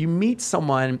like you meet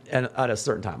someone at a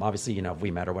certain time. Obviously, if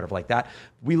we met or whatever like that,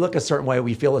 we look a certain way,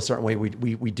 we feel a certain way,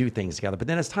 we do things together. But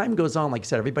then as time goes on, like you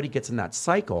said, everybody gets in that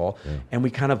cycle, and we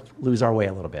kind of lose our way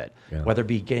a little bit. Yeah. Whether it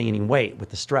be gaining weight with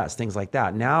the stress, things like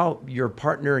that. Now your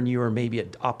partner and you are maybe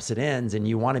at opposite ends, and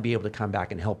you want to be able to come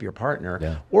back and help your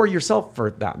partner or yourself for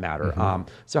that matter. Mm-hmm.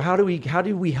 So how do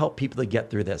we help people to get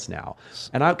through this now?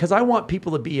 And because I want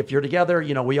people to be, if you're together,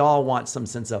 we all want some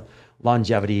sense of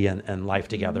longevity and life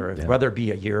together, whether it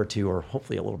be a year or two or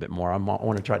hopefully a little bit more. I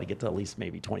want to try to get to at least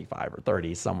maybe 25 or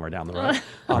 30 somewhere down the road.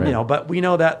 But we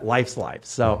know that life's life.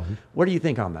 So what do you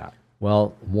think on that?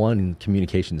 Well, one,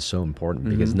 communication is so important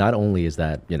because not only is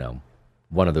that,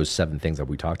 one of those 7 things that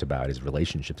we talked about is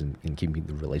relationships and keeping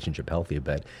the relationship healthy,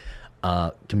 but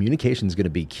communication is going to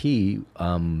be key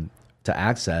to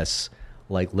access,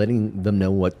 like letting them know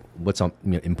what's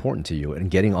important to you and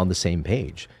getting on the same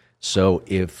page. So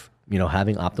if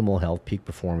having optimal health, peak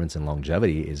performance, and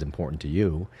longevity is important to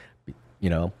you,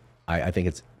 I think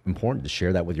it's important to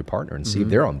share that with your partner and see if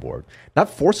they're on board. Not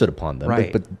force it upon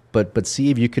them, but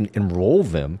see if you can enroll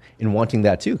them in wanting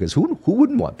that too. Because who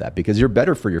wouldn't want that? Because you're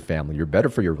better for your family, you're better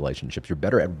for your relationships, you're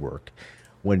better at work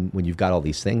when you've got all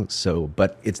these things. So,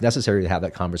 but it's necessary to have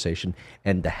that conversation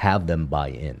and to have them buy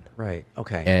in. Right.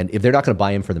 Okay. And if they're not going to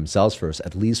buy in for themselves first,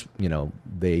 at least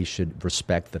they should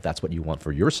respect that that's what you want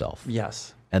for yourself.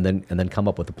 Yes. And then come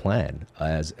up with a plan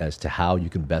as to how you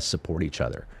can best support each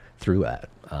other through that.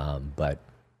 But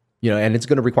and it's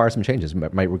going to require some changes.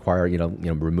 It might require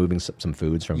removing some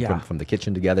foods from the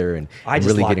kitchen together and I just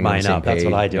really lock getting mine on the up. same That's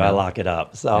page, what I do. I lock it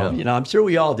up. So I'm sure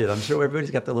we all do. I'm sure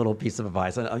everybody's got their little piece of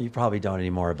advice. I know you probably don't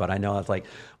anymore, but I know it's like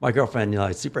my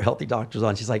girlfriend, super healthy doctor's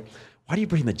on. She's like, why do you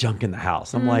bring the junk in the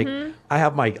house? I'm like, I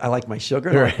like my sugar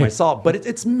and I like my salt, but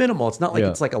it's minimal. It's not like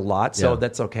it's like a lot, so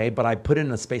that's okay. But I put it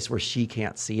in a space where she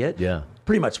can't see it. Yeah,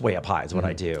 pretty much way up high is what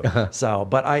I do. So,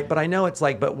 but I know it's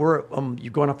like, but we're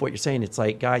you're going off what you're saying. It's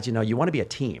like, guys, you want to be a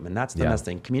team, and that's the best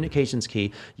thing. Communication's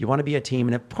key. You want to be a team,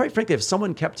 and quite frankly, if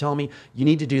someone kept telling me you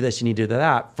need to do this, you need to do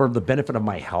that for the benefit of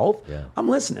my health, I'm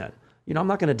listening. I'm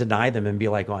not going to deny them and be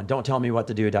like, oh, don't tell me what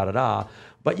to do, da-da-da.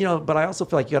 But, but I also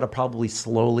feel like you got to probably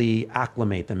slowly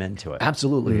acclimate them into it.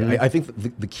 Absolutely. I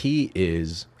think the key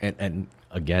is, and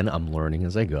again, I'm learning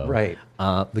as I go. Right.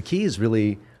 The key is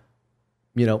really,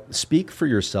 speak for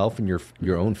yourself and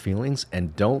your own feelings,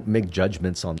 and don't make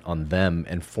judgments on them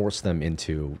and force them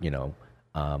into,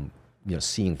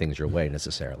 seeing things your way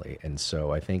necessarily. And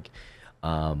so I think,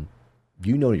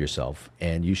 yourself,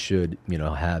 and you should,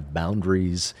 have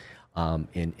boundaries,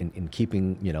 in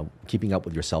keeping up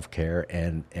with your self-care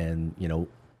and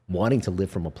wanting to live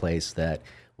from a place that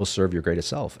will serve your greatest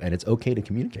self. And it's okay to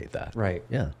communicate that. Right.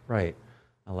 Yeah. Right.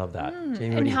 I love that.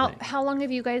 Jamie, and how long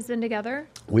have you guys been together?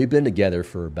 We've been together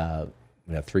for about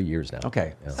 3 years now.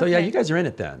 Okay. Yeah. So you guys are in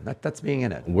it then. That's being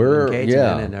in it. We're engaged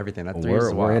and everything. That's 3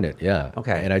 years. We're in it. Yeah.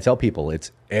 Okay. And I tell people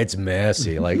it's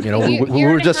messy. Like, we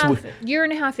were just year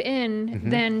and a half in,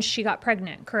 then she got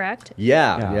pregnant, correct?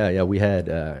 Yeah. We had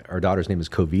our daughter's name is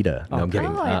Covita. No, I'm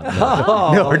kidding.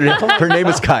 No, her name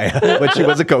is Kaya, but she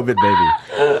was a COVID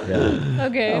baby. Yeah.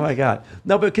 Okay. Oh my God.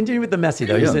 No, but continue with the messy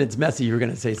though. You said it's messy. You were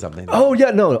going to say something. Oh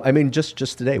yeah, no. I mean, just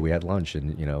today we had lunch,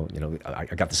 and I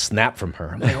got the snap from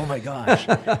her. I'm like, oh my gosh.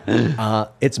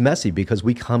 It's messy because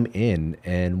we come in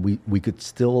and we could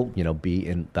still be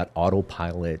in that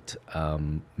autopilot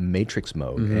matrix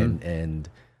mode, and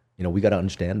we got to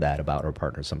understand that about our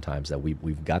partners sometimes, that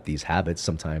we've got these habits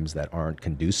sometimes that aren't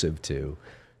conducive to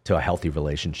a healthy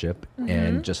relationship,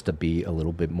 and just to be a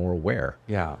little bit more aware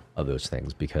of those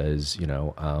things, because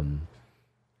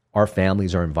our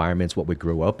families, our environments, what we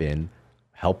grew up in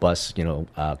help us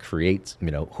create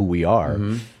who we are.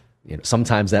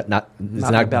 Sometimes that not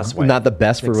the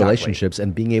best for relationships,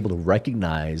 and being able to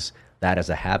recognize that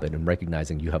as a habit and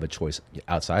recognizing you have a choice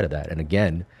outside of that. And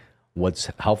again,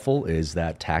 what's helpful is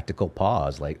that tactical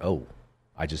pause, like, oh,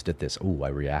 I just did this. Oh, I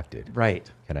reacted. Right.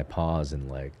 Can I pause and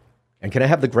can I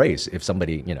have the grace if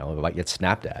somebody, if I get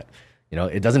snapped at,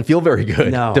 it doesn't feel very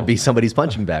good to be somebody's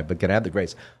punching bag, but can I have the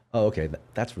grace? Oh, okay.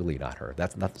 That's really not her.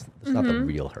 That's not the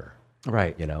real her.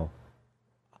 Right.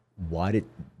 why did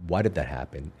that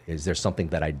happen? Is there something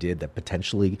that I did that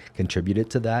potentially contributed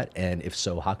to that? And if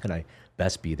so, how can I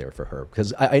best be there for her?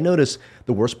 Because I notice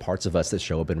the worst parts of us that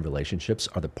show up in relationships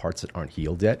are the parts that aren't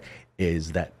healed yet,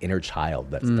 is that inner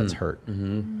child that's hurt.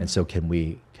 And so can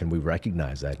we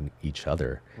recognize that in each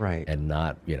other, right? And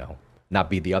not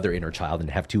be the other inner child and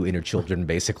have two inner children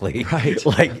basically right.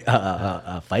 like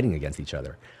fighting against each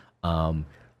other.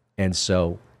 And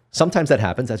so sometimes that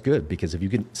happens. That's good, because if you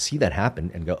can see that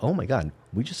happen and go, oh my God,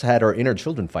 we just had our inner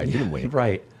children fight, didn't we?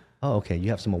 Right. Oh, okay. You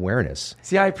have some awareness.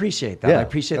 See, I appreciate that. Yeah. I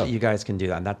appreciate that you guys can do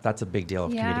that. And that's a big deal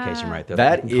of communication right there.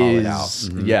 That you can call it out.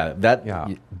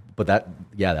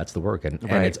 That's the work. And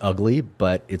Right. it's ugly,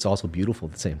 but it's also beautiful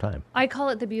at the same time. I call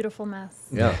it the beautiful mess.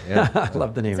 Yeah. I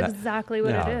love the name That's of that. exactly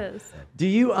what it is. Do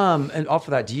you, and off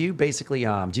of that, do you basically,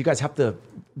 do you guys have to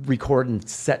record in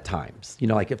set times?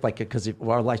 Because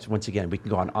our life, once again, we can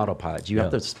go on autopilot. Do you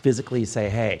have to physically say,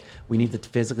 hey, we need to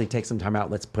physically take some time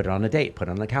out. Let's put it on a date, put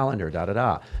it on the calendar,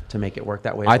 to make it work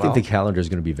that way as I think the calendar is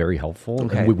going to be very helpful.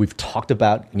 Okay. We've talked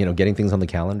about, getting things on the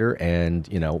calendar, and,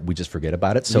 we just forget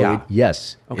about it. So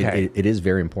it is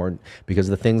very important, because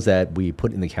the things that we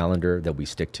put in the calendar that we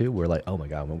stick to, we're like, oh my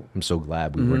God, I'm so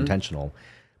glad we were intentional.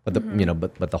 But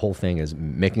but the whole thing is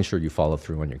making sure you follow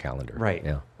through on your calendar. Right.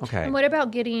 Yeah. Okay. And what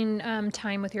about getting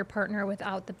time with your partner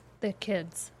without the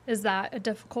kids? Is that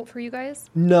difficult for you guys?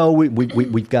 No,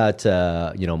 we've got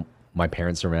my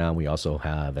parents around. We also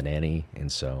have a nanny,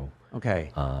 and so Okay.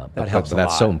 that helps But a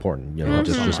that's lot. so important.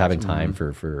 Just having Mm-hmm. time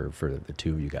for the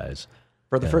two of you guys.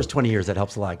 For the first 20 years, that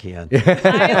helps a lot, Kien.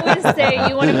 I always say,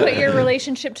 you want to put your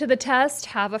relationship to the test,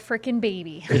 have a freaking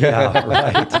baby. Yeah,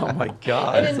 right. Oh my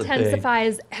God. It that's the thing.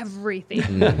 intensifies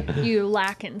everything. You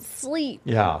lack in sleep.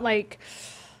 Yeah.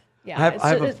 Yeah.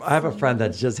 I have a friend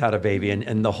that's just had a baby,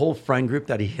 and the whole friend group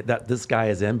that this guy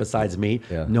is in, besides me,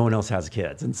 no one else has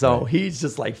kids, and so he's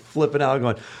just like flipping out,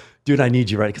 going, "Dude, I need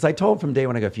you, right?" Because I told him from day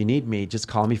one, I go, "If you need me, just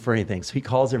call me for anything." So he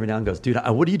calls every now and goes, "Dude,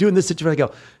 what do you do in this situation?" I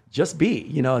go, "Just be,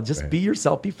 be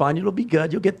yourself, be fine. It'll be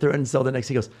good. You'll get through it." And so the next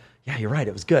he goes, "Yeah, you're right.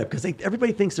 It was good," because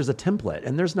everybody thinks there's a template,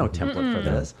 and there's no template for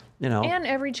this, And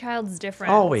every child's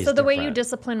different. Always So the way you different.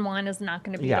 discipline one is not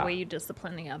going to be Yeah. the way you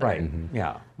discipline the other. Right.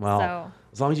 Yeah. Well, So-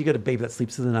 as long as you get a baby that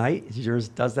sleeps through the night, yours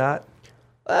does that.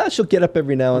 She'll get up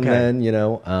every now and Okay.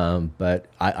 then, but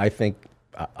I think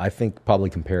probably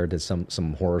compared to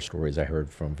some horror stories I heard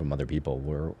from other people,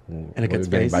 we're In a good we're getting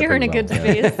space. by You're in a pretty good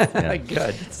well. space.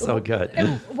 Good. It's so good.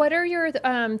 What are your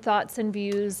thoughts and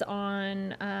views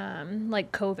on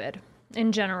like COVID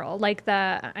in general? Like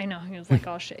I know he was like,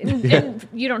 oh shit. And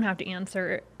you don't have to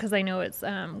answer because I know it's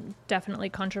definitely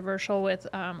controversial with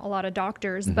a lot of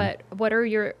doctors, but what are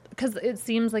your, because it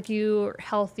seems like you're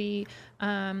healthy,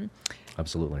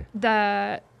 Absolutely.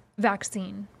 the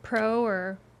vaccine pro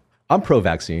or? I'm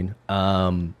pro-vaccine.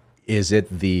 Is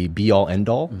it the be-all,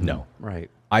 end-all? No. Right.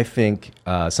 I think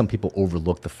some people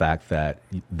overlook the fact that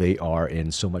they are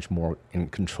in so much more in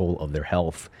control of their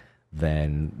health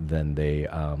than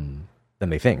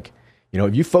they think.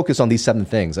 If you focus on these 7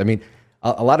 things, I mean,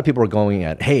 a lot of people are going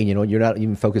at, hey, you're not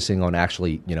even focusing on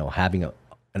actually, having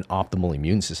an optimal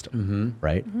immune system,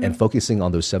 right? And focusing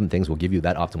on those 7 things will give you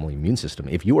that optimal immune system.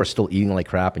 If you are still eating like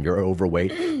crap and you're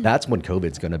overweight, that's when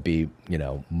COVID's going to be,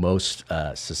 most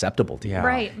susceptible to you. Yeah.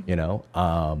 Right.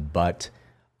 But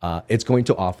it's going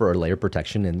to offer a layer of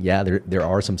protection. And there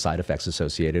are some side effects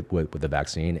associated with the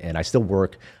vaccine. And I still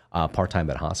work part-time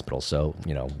at a hospital. So,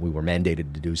 we were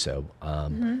mandated to do so.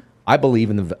 I believe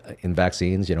in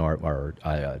vaccines.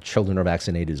 Our children are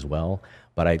vaccinated as well.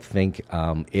 But I think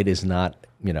it is not,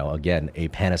 again, a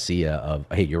panacea of,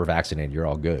 hey, you're vaccinated, you're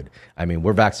all good. I mean,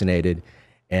 we're vaccinated.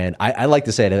 And I like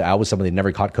to say that I was somebody that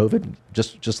never caught COVID.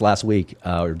 Just last week,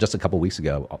 or just a couple of weeks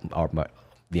ago,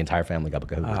 the entire family got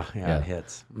COVID. It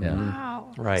hits. Yeah.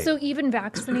 Wow. Right. So even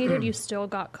vaccinated, you still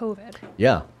got COVID.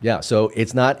 Yeah. So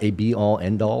it's not a be-all,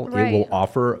 end-all. Right. It will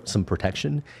offer some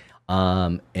protection.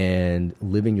 And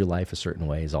living your life a certain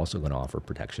way is also going to offer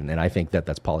protection. And I think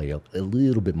that's probably a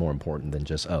little bit more important than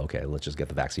just, okay, let's just get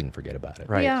the vaccine and forget about it.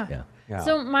 Right. Yeah. Yeah.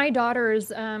 So my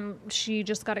daughter's, she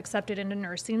just got accepted into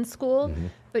nursing school,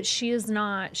 but she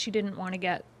didn't want to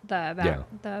get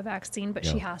the vaccine, but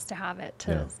she has to have it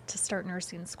to start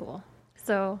nursing school.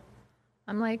 So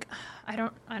I'm like, I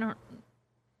don't.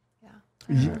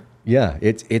 Yeah.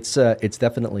 It's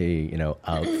definitely,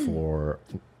 out for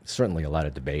certainly a lot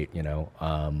of debate.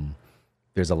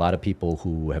 There's a lot of people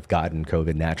who have gotten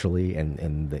COVID naturally,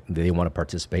 and they want to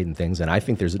participate in things. And I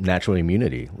think there's natural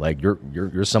immunity. Like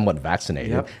you're somewhat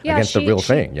vaccinated against the real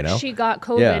thing. She got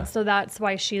COVID, so that's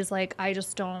why she's like, I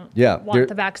just don't want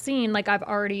the vaccine. Like I've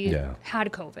already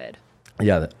had COVID.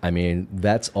 Yeah, I mean,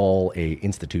 that's all a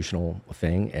institutional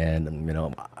thing. And,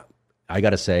 I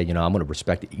got to say, I'm going to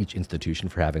respect each institution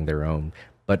for having their own.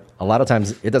 But a lot of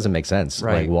times it doesn't make sense.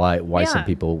 Right. Like why some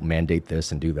people mandate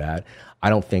this and do that. I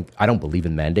don't believe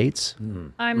in mandates.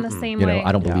 I'm the same way.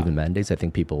 I don't believe in mandates. I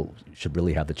think people should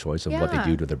really have the choice of what they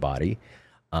do to their body.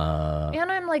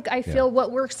 And I'm like, I feel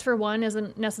what works for one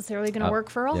isn't necessarily going to work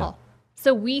for all. Yeah.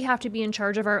 So we have to be in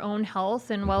charge of our own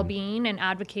health and well-being and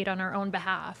advocate on our own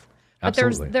behalf. But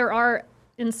Absolutely. there are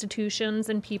institutions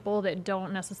and people that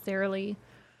don't necessarily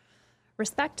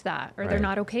respect that, or they're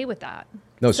not okay with that.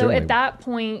 No, so certainly. at that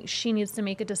point, she needs to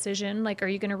make a decision. Like, are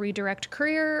you going to redirect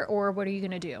career, or what are you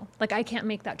going to do? Like, I can't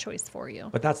make that choice for you.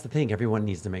 But that's the thing. Everyone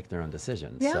needs to make their own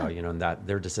decisions. Yeah. So, and that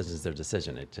their decision is their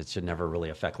decision. It should never really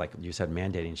affect, like you said,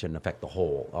 mandating shouldn't affect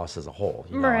us as a whole.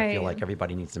 I Right. feel like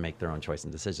everybody needs to make their own choice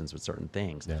and decisions with certain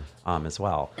things as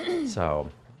well. So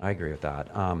I agree with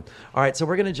that. All right. So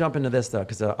we're going to jump into this, though,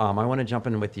 because I want to jump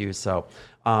in with you. So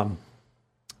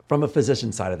from a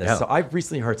physician side of this. Yeah. So I've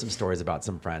recently heard some stories about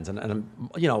some friends, and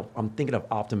I'm thinking of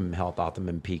optimum health,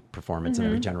 optimum peak performance, and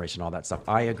regeneration, all that stuff.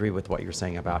 I agree with what you're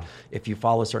saying about if you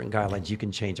follow certain guidelines, you can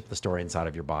change up the story inside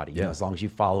of your body. As long as you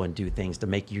follow and do things to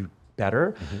make you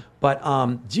better. But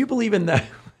do you believe in that?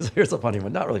 Here's a funny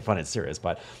one. Not really funny, it's serious,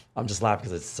 but I'm just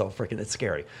laughing because it's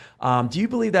scary. Do you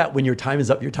believe that when your time is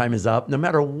up, your time is up? No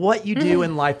matter what you do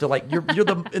in life, to like you're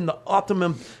in the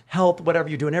optimum health, whatever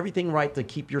you're doing, everything right to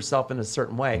keep yourself in a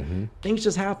certain way. Things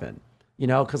just happen.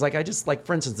 Because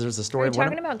for instance, there's a story. Are you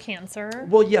talking about cancer?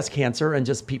 Well, yes, cancer, and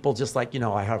just people just like,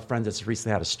 I have a friend that's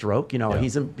recently had a stroke. He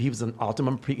was an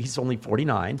optimum, he's only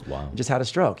 49. Wow. Just had a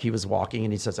stroke. He was walking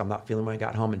and he says, I'm not feeling when I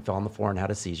got home, and fell on the floor and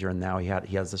had a seizure, and now he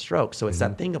has a stroke. So it's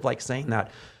that thing of like saying that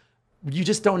you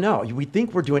just don't know. We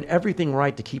think we're doing everything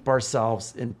right to keep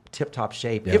ourselves in tip-top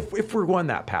shape if we're going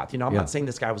that path. I'm not saying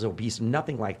this guy was obese,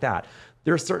 nothing like that.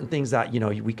 There are certain things that,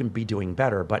 we can be doing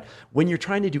better. But when you're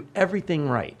trying to do everything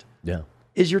right,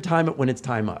 is your time up when it's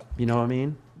time up? You know what I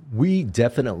mean? We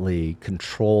definitely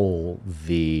control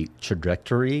the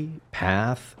trajectory,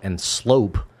 path, and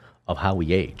slope of how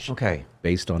we age. Okay.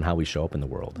 Based on how we show up in the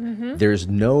world. There's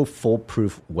no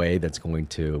foolproof way that's going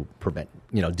to prevent,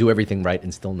 do everything right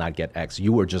and still not get X.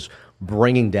 You are just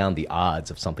bringing down the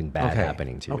odds of something bad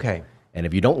happening to you. Okay. And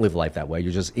if you don't live life that way,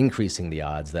 you're just increasing the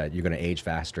odds that you're going to age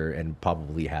faster and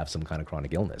probably have some kind of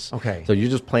chronic illness. Okay. So you're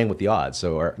just playing with the odds.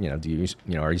 So, are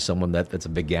you someone that's a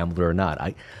big gambler or not?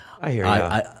 I hear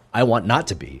you. I want not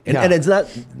to be. And it's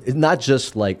not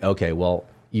just like, okay, well,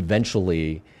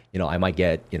 eventually, I might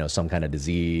get, some kind of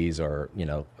disease or,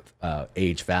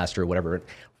 age faster or whatever.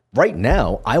 Right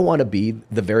now, I want to be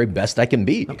the very best I can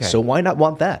be. Okay. So why not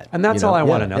want that? And that's all I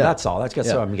want to know. That's all. That's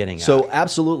what I'm getting at. So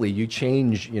absolutely, you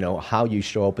change, how you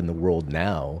show up in the world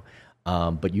now,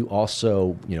 but you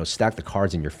also, stack the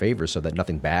cards in your favor so that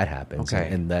nothing bad happens. Okay.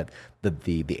 And that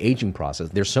the aging process,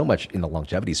 there's so much in the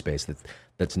longevity space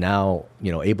that's now,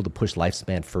 able to push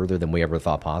lifespan further than we ever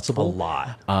thought possible.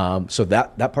 A lot. So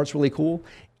that part's really cool.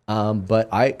 But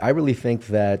I really think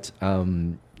that,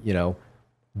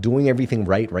 doing everything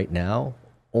right now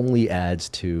only adds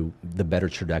to the better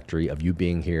trajectory of you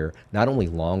being here, not only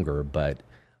longer, but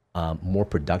more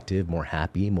productive, more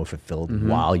happy, more fulfilled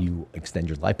while you extend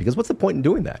your life. Because what's the point in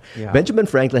doing that? Yeah. Benjamin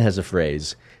Franklin has a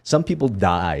phrase, some people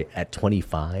die at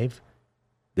 25,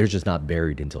 they're just not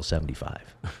buried until 75.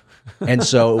 And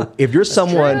so if you're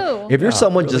someone,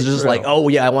 really just like, oh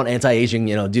yeah, I want anti-aging,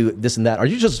 do this and that, are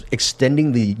you just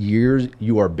extending the years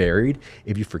you are buried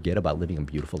if you forget about living a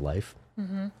beautiful life?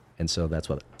 And so that's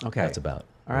what that's about.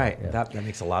 All right. Yeah. That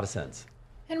makes a lot of sense.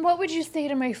 And what would you say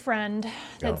to my friend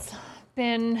that's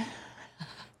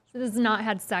has not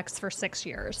had sex for 6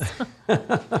 years?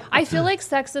 I feel like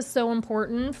sex is so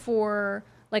important for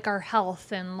like our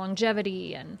health and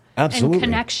longevity and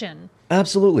connection.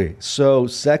 Absolutely. So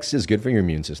sex is good for your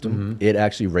immune system. It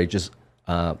actually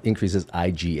increases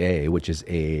IgA, which is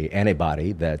a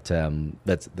antibody that's a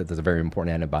very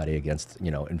important antibody against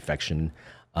infection.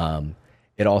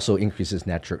 It also increases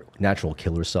natural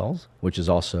killer cells, which is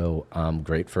also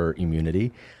great for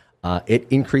immunity. It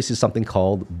increases something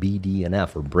called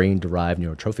BDNF, or brain-derived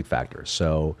neurotrophic factor.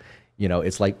 So,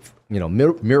 it's like,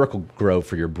 miracle grow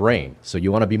for your brain. So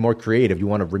you want to be more creative. You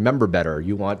want to remember better.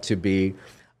 You want to be,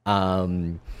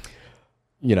 you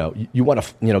want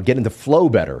to, get into flow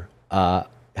better.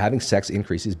 Having sex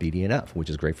increases BDNF, which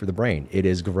is great for the brain. It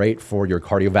is great for your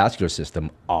cardiovascular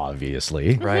system,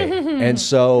 obviously. Right. And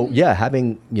so,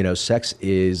 having, sex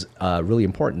is really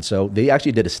important. So they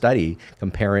actually did a study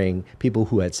comparing people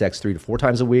who had sex 3 to 4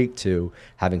 times a week to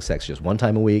having sex just 1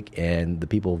 time a week, and the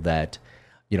people that,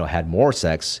 had more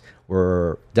sex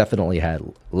were definitely had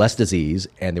less disease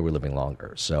and they were living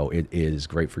longer. So it is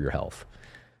great for your health.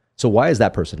 So why is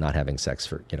that person not having sex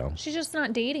for, She's just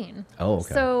not dating. Oh,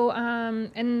 okay. So,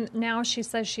 and now she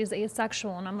says she's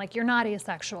asexual. And I'm like, you're not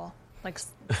asexual. Like,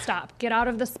 stop. Get out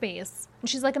of the space. And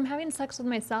she's like, I'm having sex with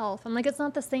myself. I'm like, it's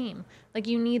not the same. Like,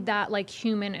 you need that, like,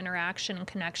 human interaction and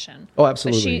connection. Oh,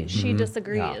 absolutely. But she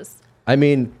disagrees. Yeah. I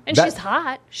mean... And she's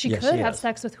hot. She Yeah, could she have is.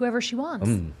 sex with whoever she wants.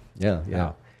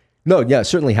 Yeah. No, yeah,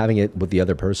 certainly having it with the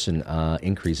other person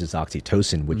increases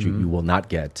oxytocin, which you will not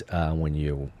get when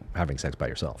you're having sex by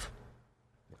yourself.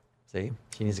 See,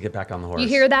 she needs to get back on the horse. You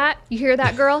hear that? You hear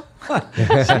that, girl?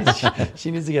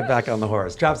 She needs to get back on the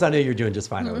horse. Travis, I know you're doing just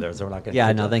fine over there, so we're not going to...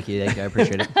 Yeah, no, thank you. I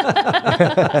appreciate it.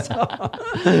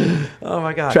 Oh,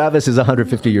 my God. Travis is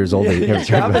 150 years old.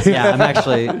 Travis, Yeah, I'm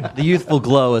actually, the youthful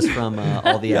glow is from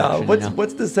all the yeah, action.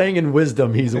 what's the saying in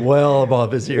wisdom? He's well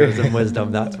above his years in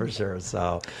wisdom, that's for sure.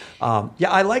 So,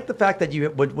 I like the fact that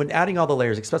when adding all the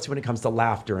layers, especially when it comes to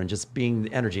laughter and just being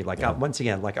the energy, like once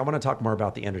again, like I want to talk more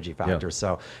about the energy factor. Yeah.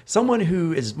 So someone who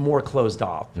is more closed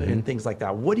off and things like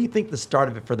that, what do you think the start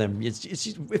of it for them is?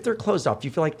 If they're closed off, do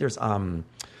you feel like there's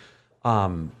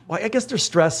well, I guess there's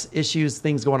stress issues,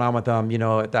 things going on with them,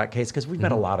 at that case, because we've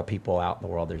met a lot of people out in the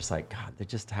world. They're just like, God, they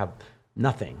just have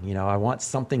nothing. I want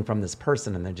something from this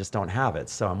person and they just don't have it.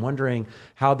 So I'm wondering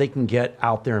how they can get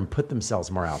out there and put themselves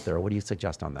more out there. What do you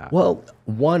suggest on that? Well,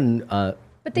 one...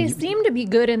 But they seem to be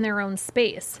good in their own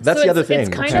space. That's so the other thing. It's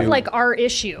kind of like our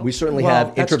issue. We certainly Well,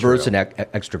 have that's introverts true.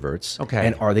 and extroverts. Okay.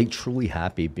 And are they truly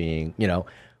happy being,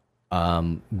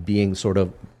 being sort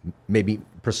of maybe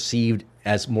perceived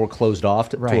as more closed off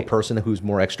to a Right. person who's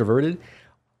more extroverted?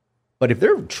 But if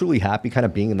they're truly happy kind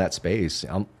of being in that space,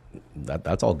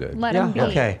 that's all good. Let Yeah. them be.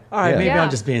 Okay. All right. Yeah. Maybe Yeah. I'm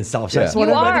just being selfish. Yeah. I just want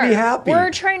You everybody to be are. happy.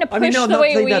 We're trying to push no, the not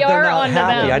way saying we that they're are not onto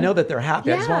happy. them. I know that they're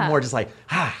happy. I just want Yeah. more just like,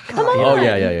 Come on. Oh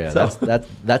yeah. So-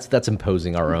 That's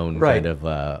imposing our own Right. kind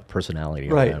of personality.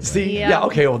 on Right. them, See. Yeah. Yeah.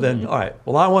 Okay. Well then. All right.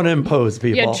 Well, I want to impose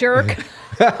people. You jerk.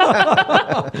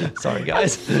 Sorry,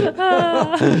 guys.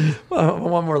 Well,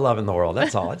 one more love in the world.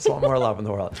 That's all. I just want more love in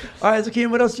the world. All right, so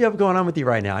Kien, what else do you have going on with you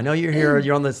right now? I know you're here.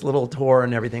 You're on this little tour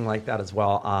and everything like that as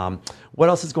well. What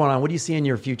else is going on? What do you see in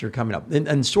your future coming up?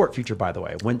 And short future, by the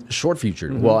way. When Short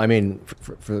future. Well, I mean,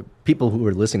 for people who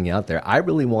are listening out there, I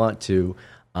really want to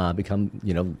become,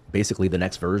 basically the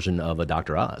next version of a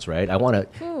Dr. Oz, right? I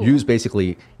want to use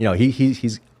basically,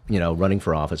 he's running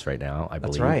for office right now, I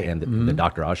believe. right. And the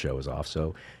Dr. Oz show is off.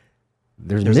 So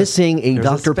there's missing a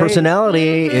doctor space.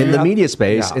 personality in the Yep. media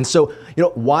space. Yeah. And so,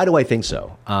 why do I think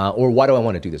so? Or why do I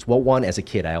want to do this? Well, one, as a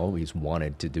kid, I always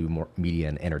wanted to do more media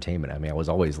and entertainment. I mean, I was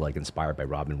always like inspired by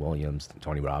Robin Williams,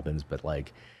 Tony Robbins, but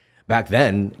like back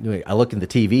then, I look at the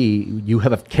TV, you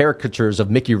have caricatures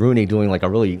of Mickey Rooney doing like a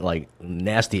really like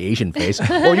nasty Asian face,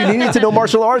 or you needed to know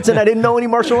martial arts, and I didn't know any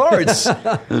martial arts.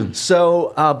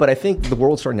 So, but I think the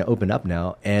world's starting to open up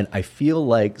now, and I feel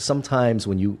like sometimes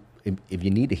when if you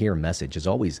need to hear a message, it's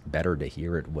always better to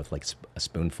hear it with like a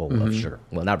spoonful of sugar.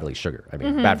 Well, not really sugar. I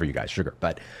mean, bad for you guys, sugar.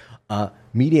 But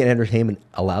media and entertainment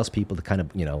allows people to kind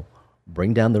of,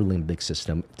 bring down their limbic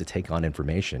system to take on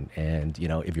information. And,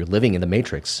 if you're living in the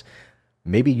matrix,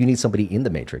 maybe you need somebody in the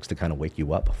matrix to kind of wake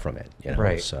you up from it.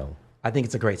 Right. So I think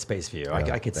it's a great space for you.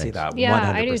 I could see thanks. that. Yeah,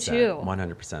 100%, I do too.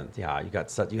 100%. Yeah,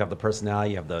 you have the personality,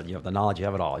 you have the knowledge, you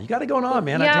have it all. You got it going on,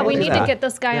 man. I Yeah, told we you need that. to get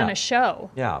this guy Yeah. on a show.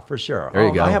 Yeah, for sure. there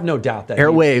you go. I have no doubt that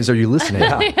airwaves, are you listening?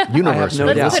 Universe, no are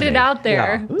you doubt. Let's put it listening? out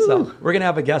there. Yeah. So we're gonna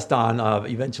have a guest on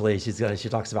eventually. She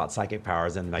talks about psychic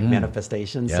powers and like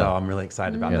manifestation. So Yeah. I'm really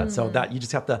excited about that. So that you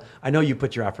just have to. I know you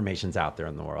put your affirmations out there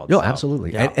in the world. No, so,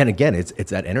 absolutely. Yeah. And again, it's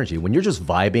that energy. When you're just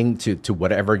vibing to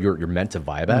whatever you're meant to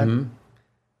vibe at,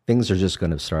 things are just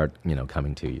going to start,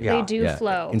 coming to you. Yeah. They do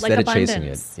flow. Instead like of chasing it.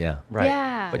 abundance. Yeah. Right.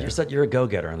 Yeah. But you're a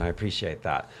go-getter, and I appreciate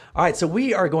that. All right, so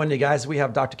we are going to, guys, we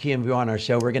have Dr. Kien Vuu on our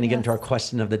show. We're going to get into our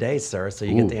question of the day, sir, so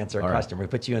you get to answer a all right. question. We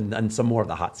put you in some more of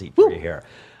the hot seat for you here.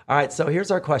 All right, so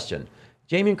here's our question.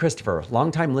 Jamie and Christopher,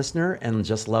 longtime listener and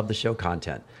just love the show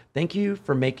content. Thank you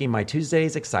for making my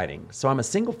Tuesdays exciting. So I'm a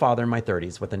single father in my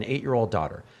 30s with an 8-year-old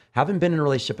daughter. Haven't been in a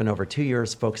relationship in over 2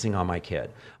 years, focusing on my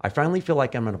kid. I finally feel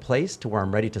like I'm in a place to where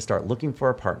I'm ready to start looking for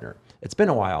a partner. It's been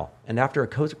a while, and after a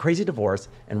crazy divorce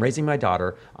and raising my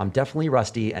daughter, I'm definitely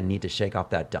rusty and need to shake off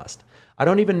that dust. I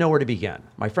don't even know where to begin.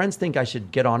 My friends think I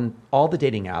should get on all the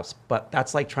dating apps, but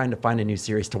that's like trying to find a new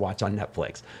series to watch on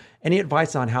Netflix. Any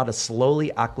advice on how to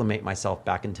slowly acclimate myself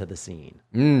back into the scene?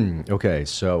 Okay,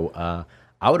 so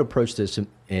I would approach this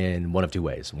in one of two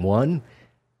ways. One,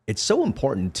 it's so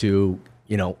important to,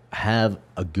 have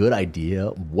a good idea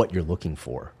of what you're looking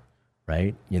for,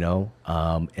 right?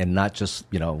 And not just,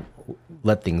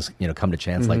 let things, come to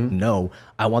chance. Like, no,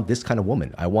 I want this kind of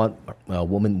woman. I want a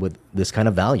woman with this kind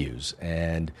of values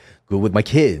and go with my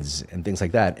kids and things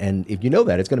like that. And if you know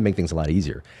that, it's going to make things a lot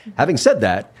easier. Having said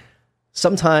that,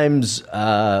 sometimes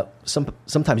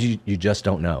sometimes you just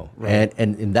don't know. Right.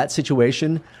 And in that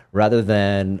situation, rather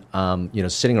than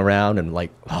sitting around and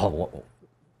like, oh,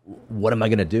 what am I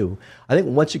going to do? I think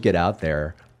once you get out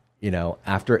there,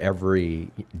 after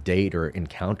every date or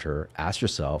encounter, ask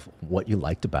yourself what you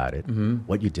liked about it,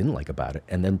 what you didn't like about it,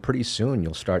 and then pretty soon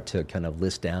you'll start to kind of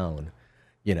list down.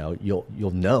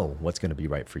 You'll know what's going to be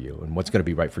right for you and what's going to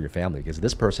be right for your family, because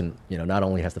this person, not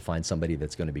only has to find somebody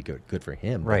that's going to be good for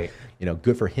him, right? But,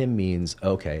 good for him means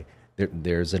okay,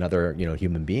 there's another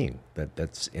human being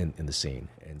that's in the scene,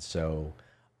 and so.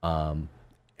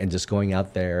 And just going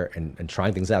out there and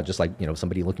trying things out, just like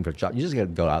somebody looking for a job, you just got to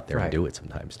go out there and do it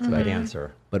sometimes. Right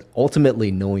answer. But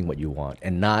ultimately, knowing what you want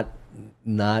and not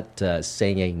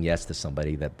saying yes to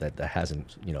somebody that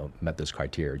hasn't met those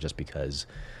criteria just because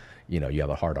you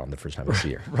have a heart on the first time you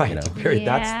see her. Right.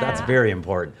 That's very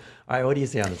important. All right, what do you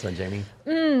say on this one, Jamie?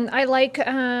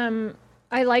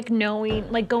 I like knowing,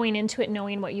 like going into it,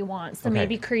 knowing what you want. So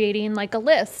maybe creating like a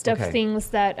list of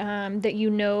things that that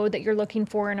that you're looking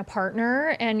for in a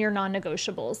partner and your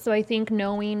non-negotiables. So I think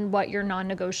knowing what your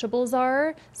non-negotiables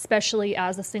are, especially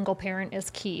as a single parent, is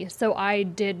key. So I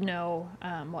did know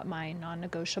what my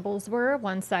non-negotiables were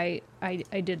once I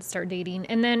did start dating.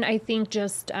 And then I think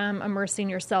just immersing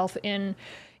yourself in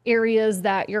areas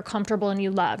that you're comfortable and you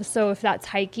love. So if that's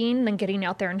hiking, then getting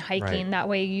out there and hiking. That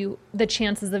way the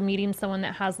chances of meeting someone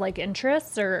that has like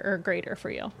interests are greater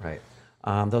for you. Right.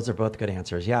 Those are both good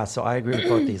answers. Yeah, so I agree with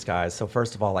both these guys. So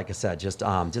first of all, like I said, just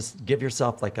give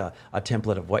yourself like a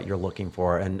template of what you're looking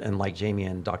for. And like Jamie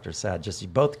and Doctor said,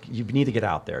 you need to get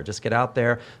out there. Just get out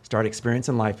there, start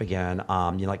experiencing life again.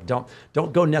 Don't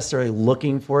go necessarily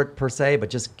looking for it per se, but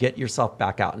just get yourself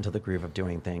back out into the groove of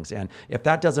doing things. And if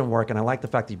that doesn't work, and I like the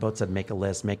fact that you both said make a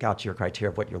list, make out your criteria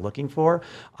of what you're looking for.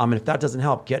 And if that doesn't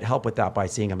help, get help with that by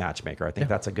seeing a matchmaker. I think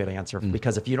that's a good answer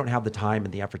because if you don't have the time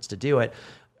and the efforts to do it,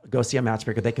 go see a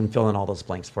matchmaker. They can fill in all those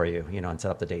blanks for you, and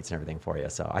set up the dates and everything for you.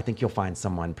 So I think you'll find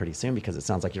someone pretty soon because it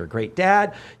sounds like you're a great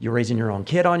dad. You're raising your own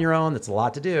kid on your own. That's a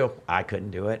lot to do. I couldn't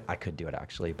do it. I could do it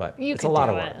actually, but it's a lot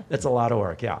of work. It's a lot of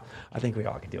work. Yeah. I think we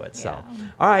all could do it. Yeah. So,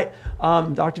 all right.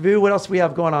 Dr. Vuu, what else do we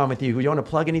have going on with you? You want to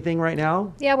plug anything right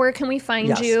now? Yeah. Where can we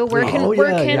find you? Where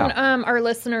can our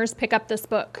listeners pick up this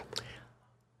book?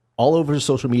 All over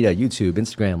social media, YouTube,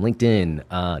 Instagram,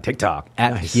 LinkedIn, TikTok,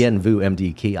 at Kien Vuu,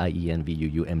 MD,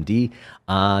 KIENVUU, MD.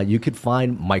 You could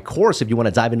find my course if you want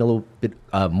to dive in a little bit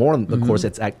more on the course.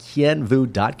 It's at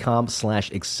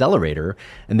kienvuu.com/accelerator.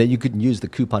 And then you could use the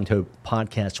coupon code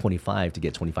podcast25 to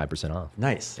get 25% off.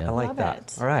 Nice. Yeah. I like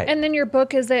that. All right. And then your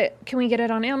book, can we get it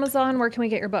on Amazon? Where can we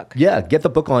get your book? Yeah, get the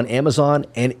book on Amazon.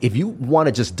 And if you want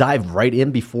to just dive right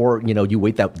in before, you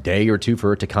wait that day or two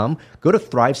for it to come, go to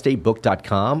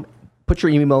thrivestatebook.com. Put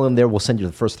your email in there. We'll send you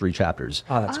the first 3 chapters.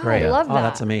 Oh, that's great. I love that. Oh,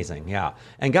 that's amazing. Yeah.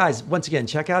 And guys, once again,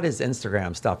 check out his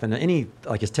Instagram stuff and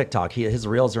his TikTok. His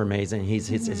reels are amazing.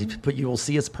 You will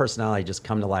see his personality just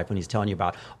come to life when he's telling you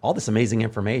about all this amazing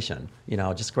information.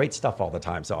 Just great stuff all the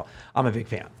time. So I'm a big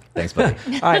fan. Thanks, buddy.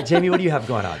 All right, Jamie, what do you have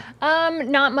going on?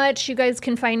 Not much. You guys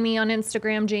can find me on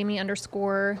Instagram,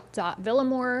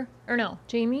 Jamie_Villamore. Or no,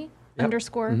 Jamie.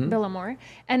 _Villamore.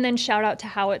 And then shout out to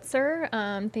Howitzer.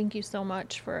 Thank you so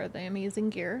much for the amazing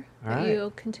gear that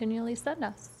you continually send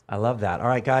us. I love that. All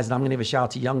right, guys, and I'm going to give a shout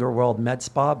out to Younger World Med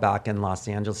Spa back in Los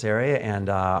Angeles area. And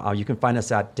you can find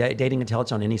us at Dating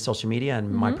Intelligence on any social media.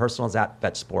 And my personal is at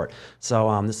Fetch Sport.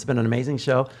 So this has been an amazing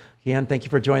show. Kien, thank you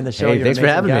for joining the show. Hey, thanks for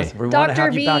having me. We want to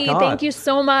have you back on. Thank you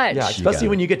so much. Yeah, especially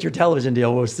when you get your television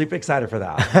deal. We're super excited for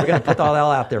that. We're going to put all that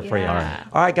out there for you. All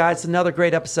right, guys, another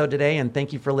great episode today, and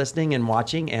thank you for listening and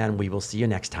watching, and we will see you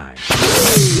next time.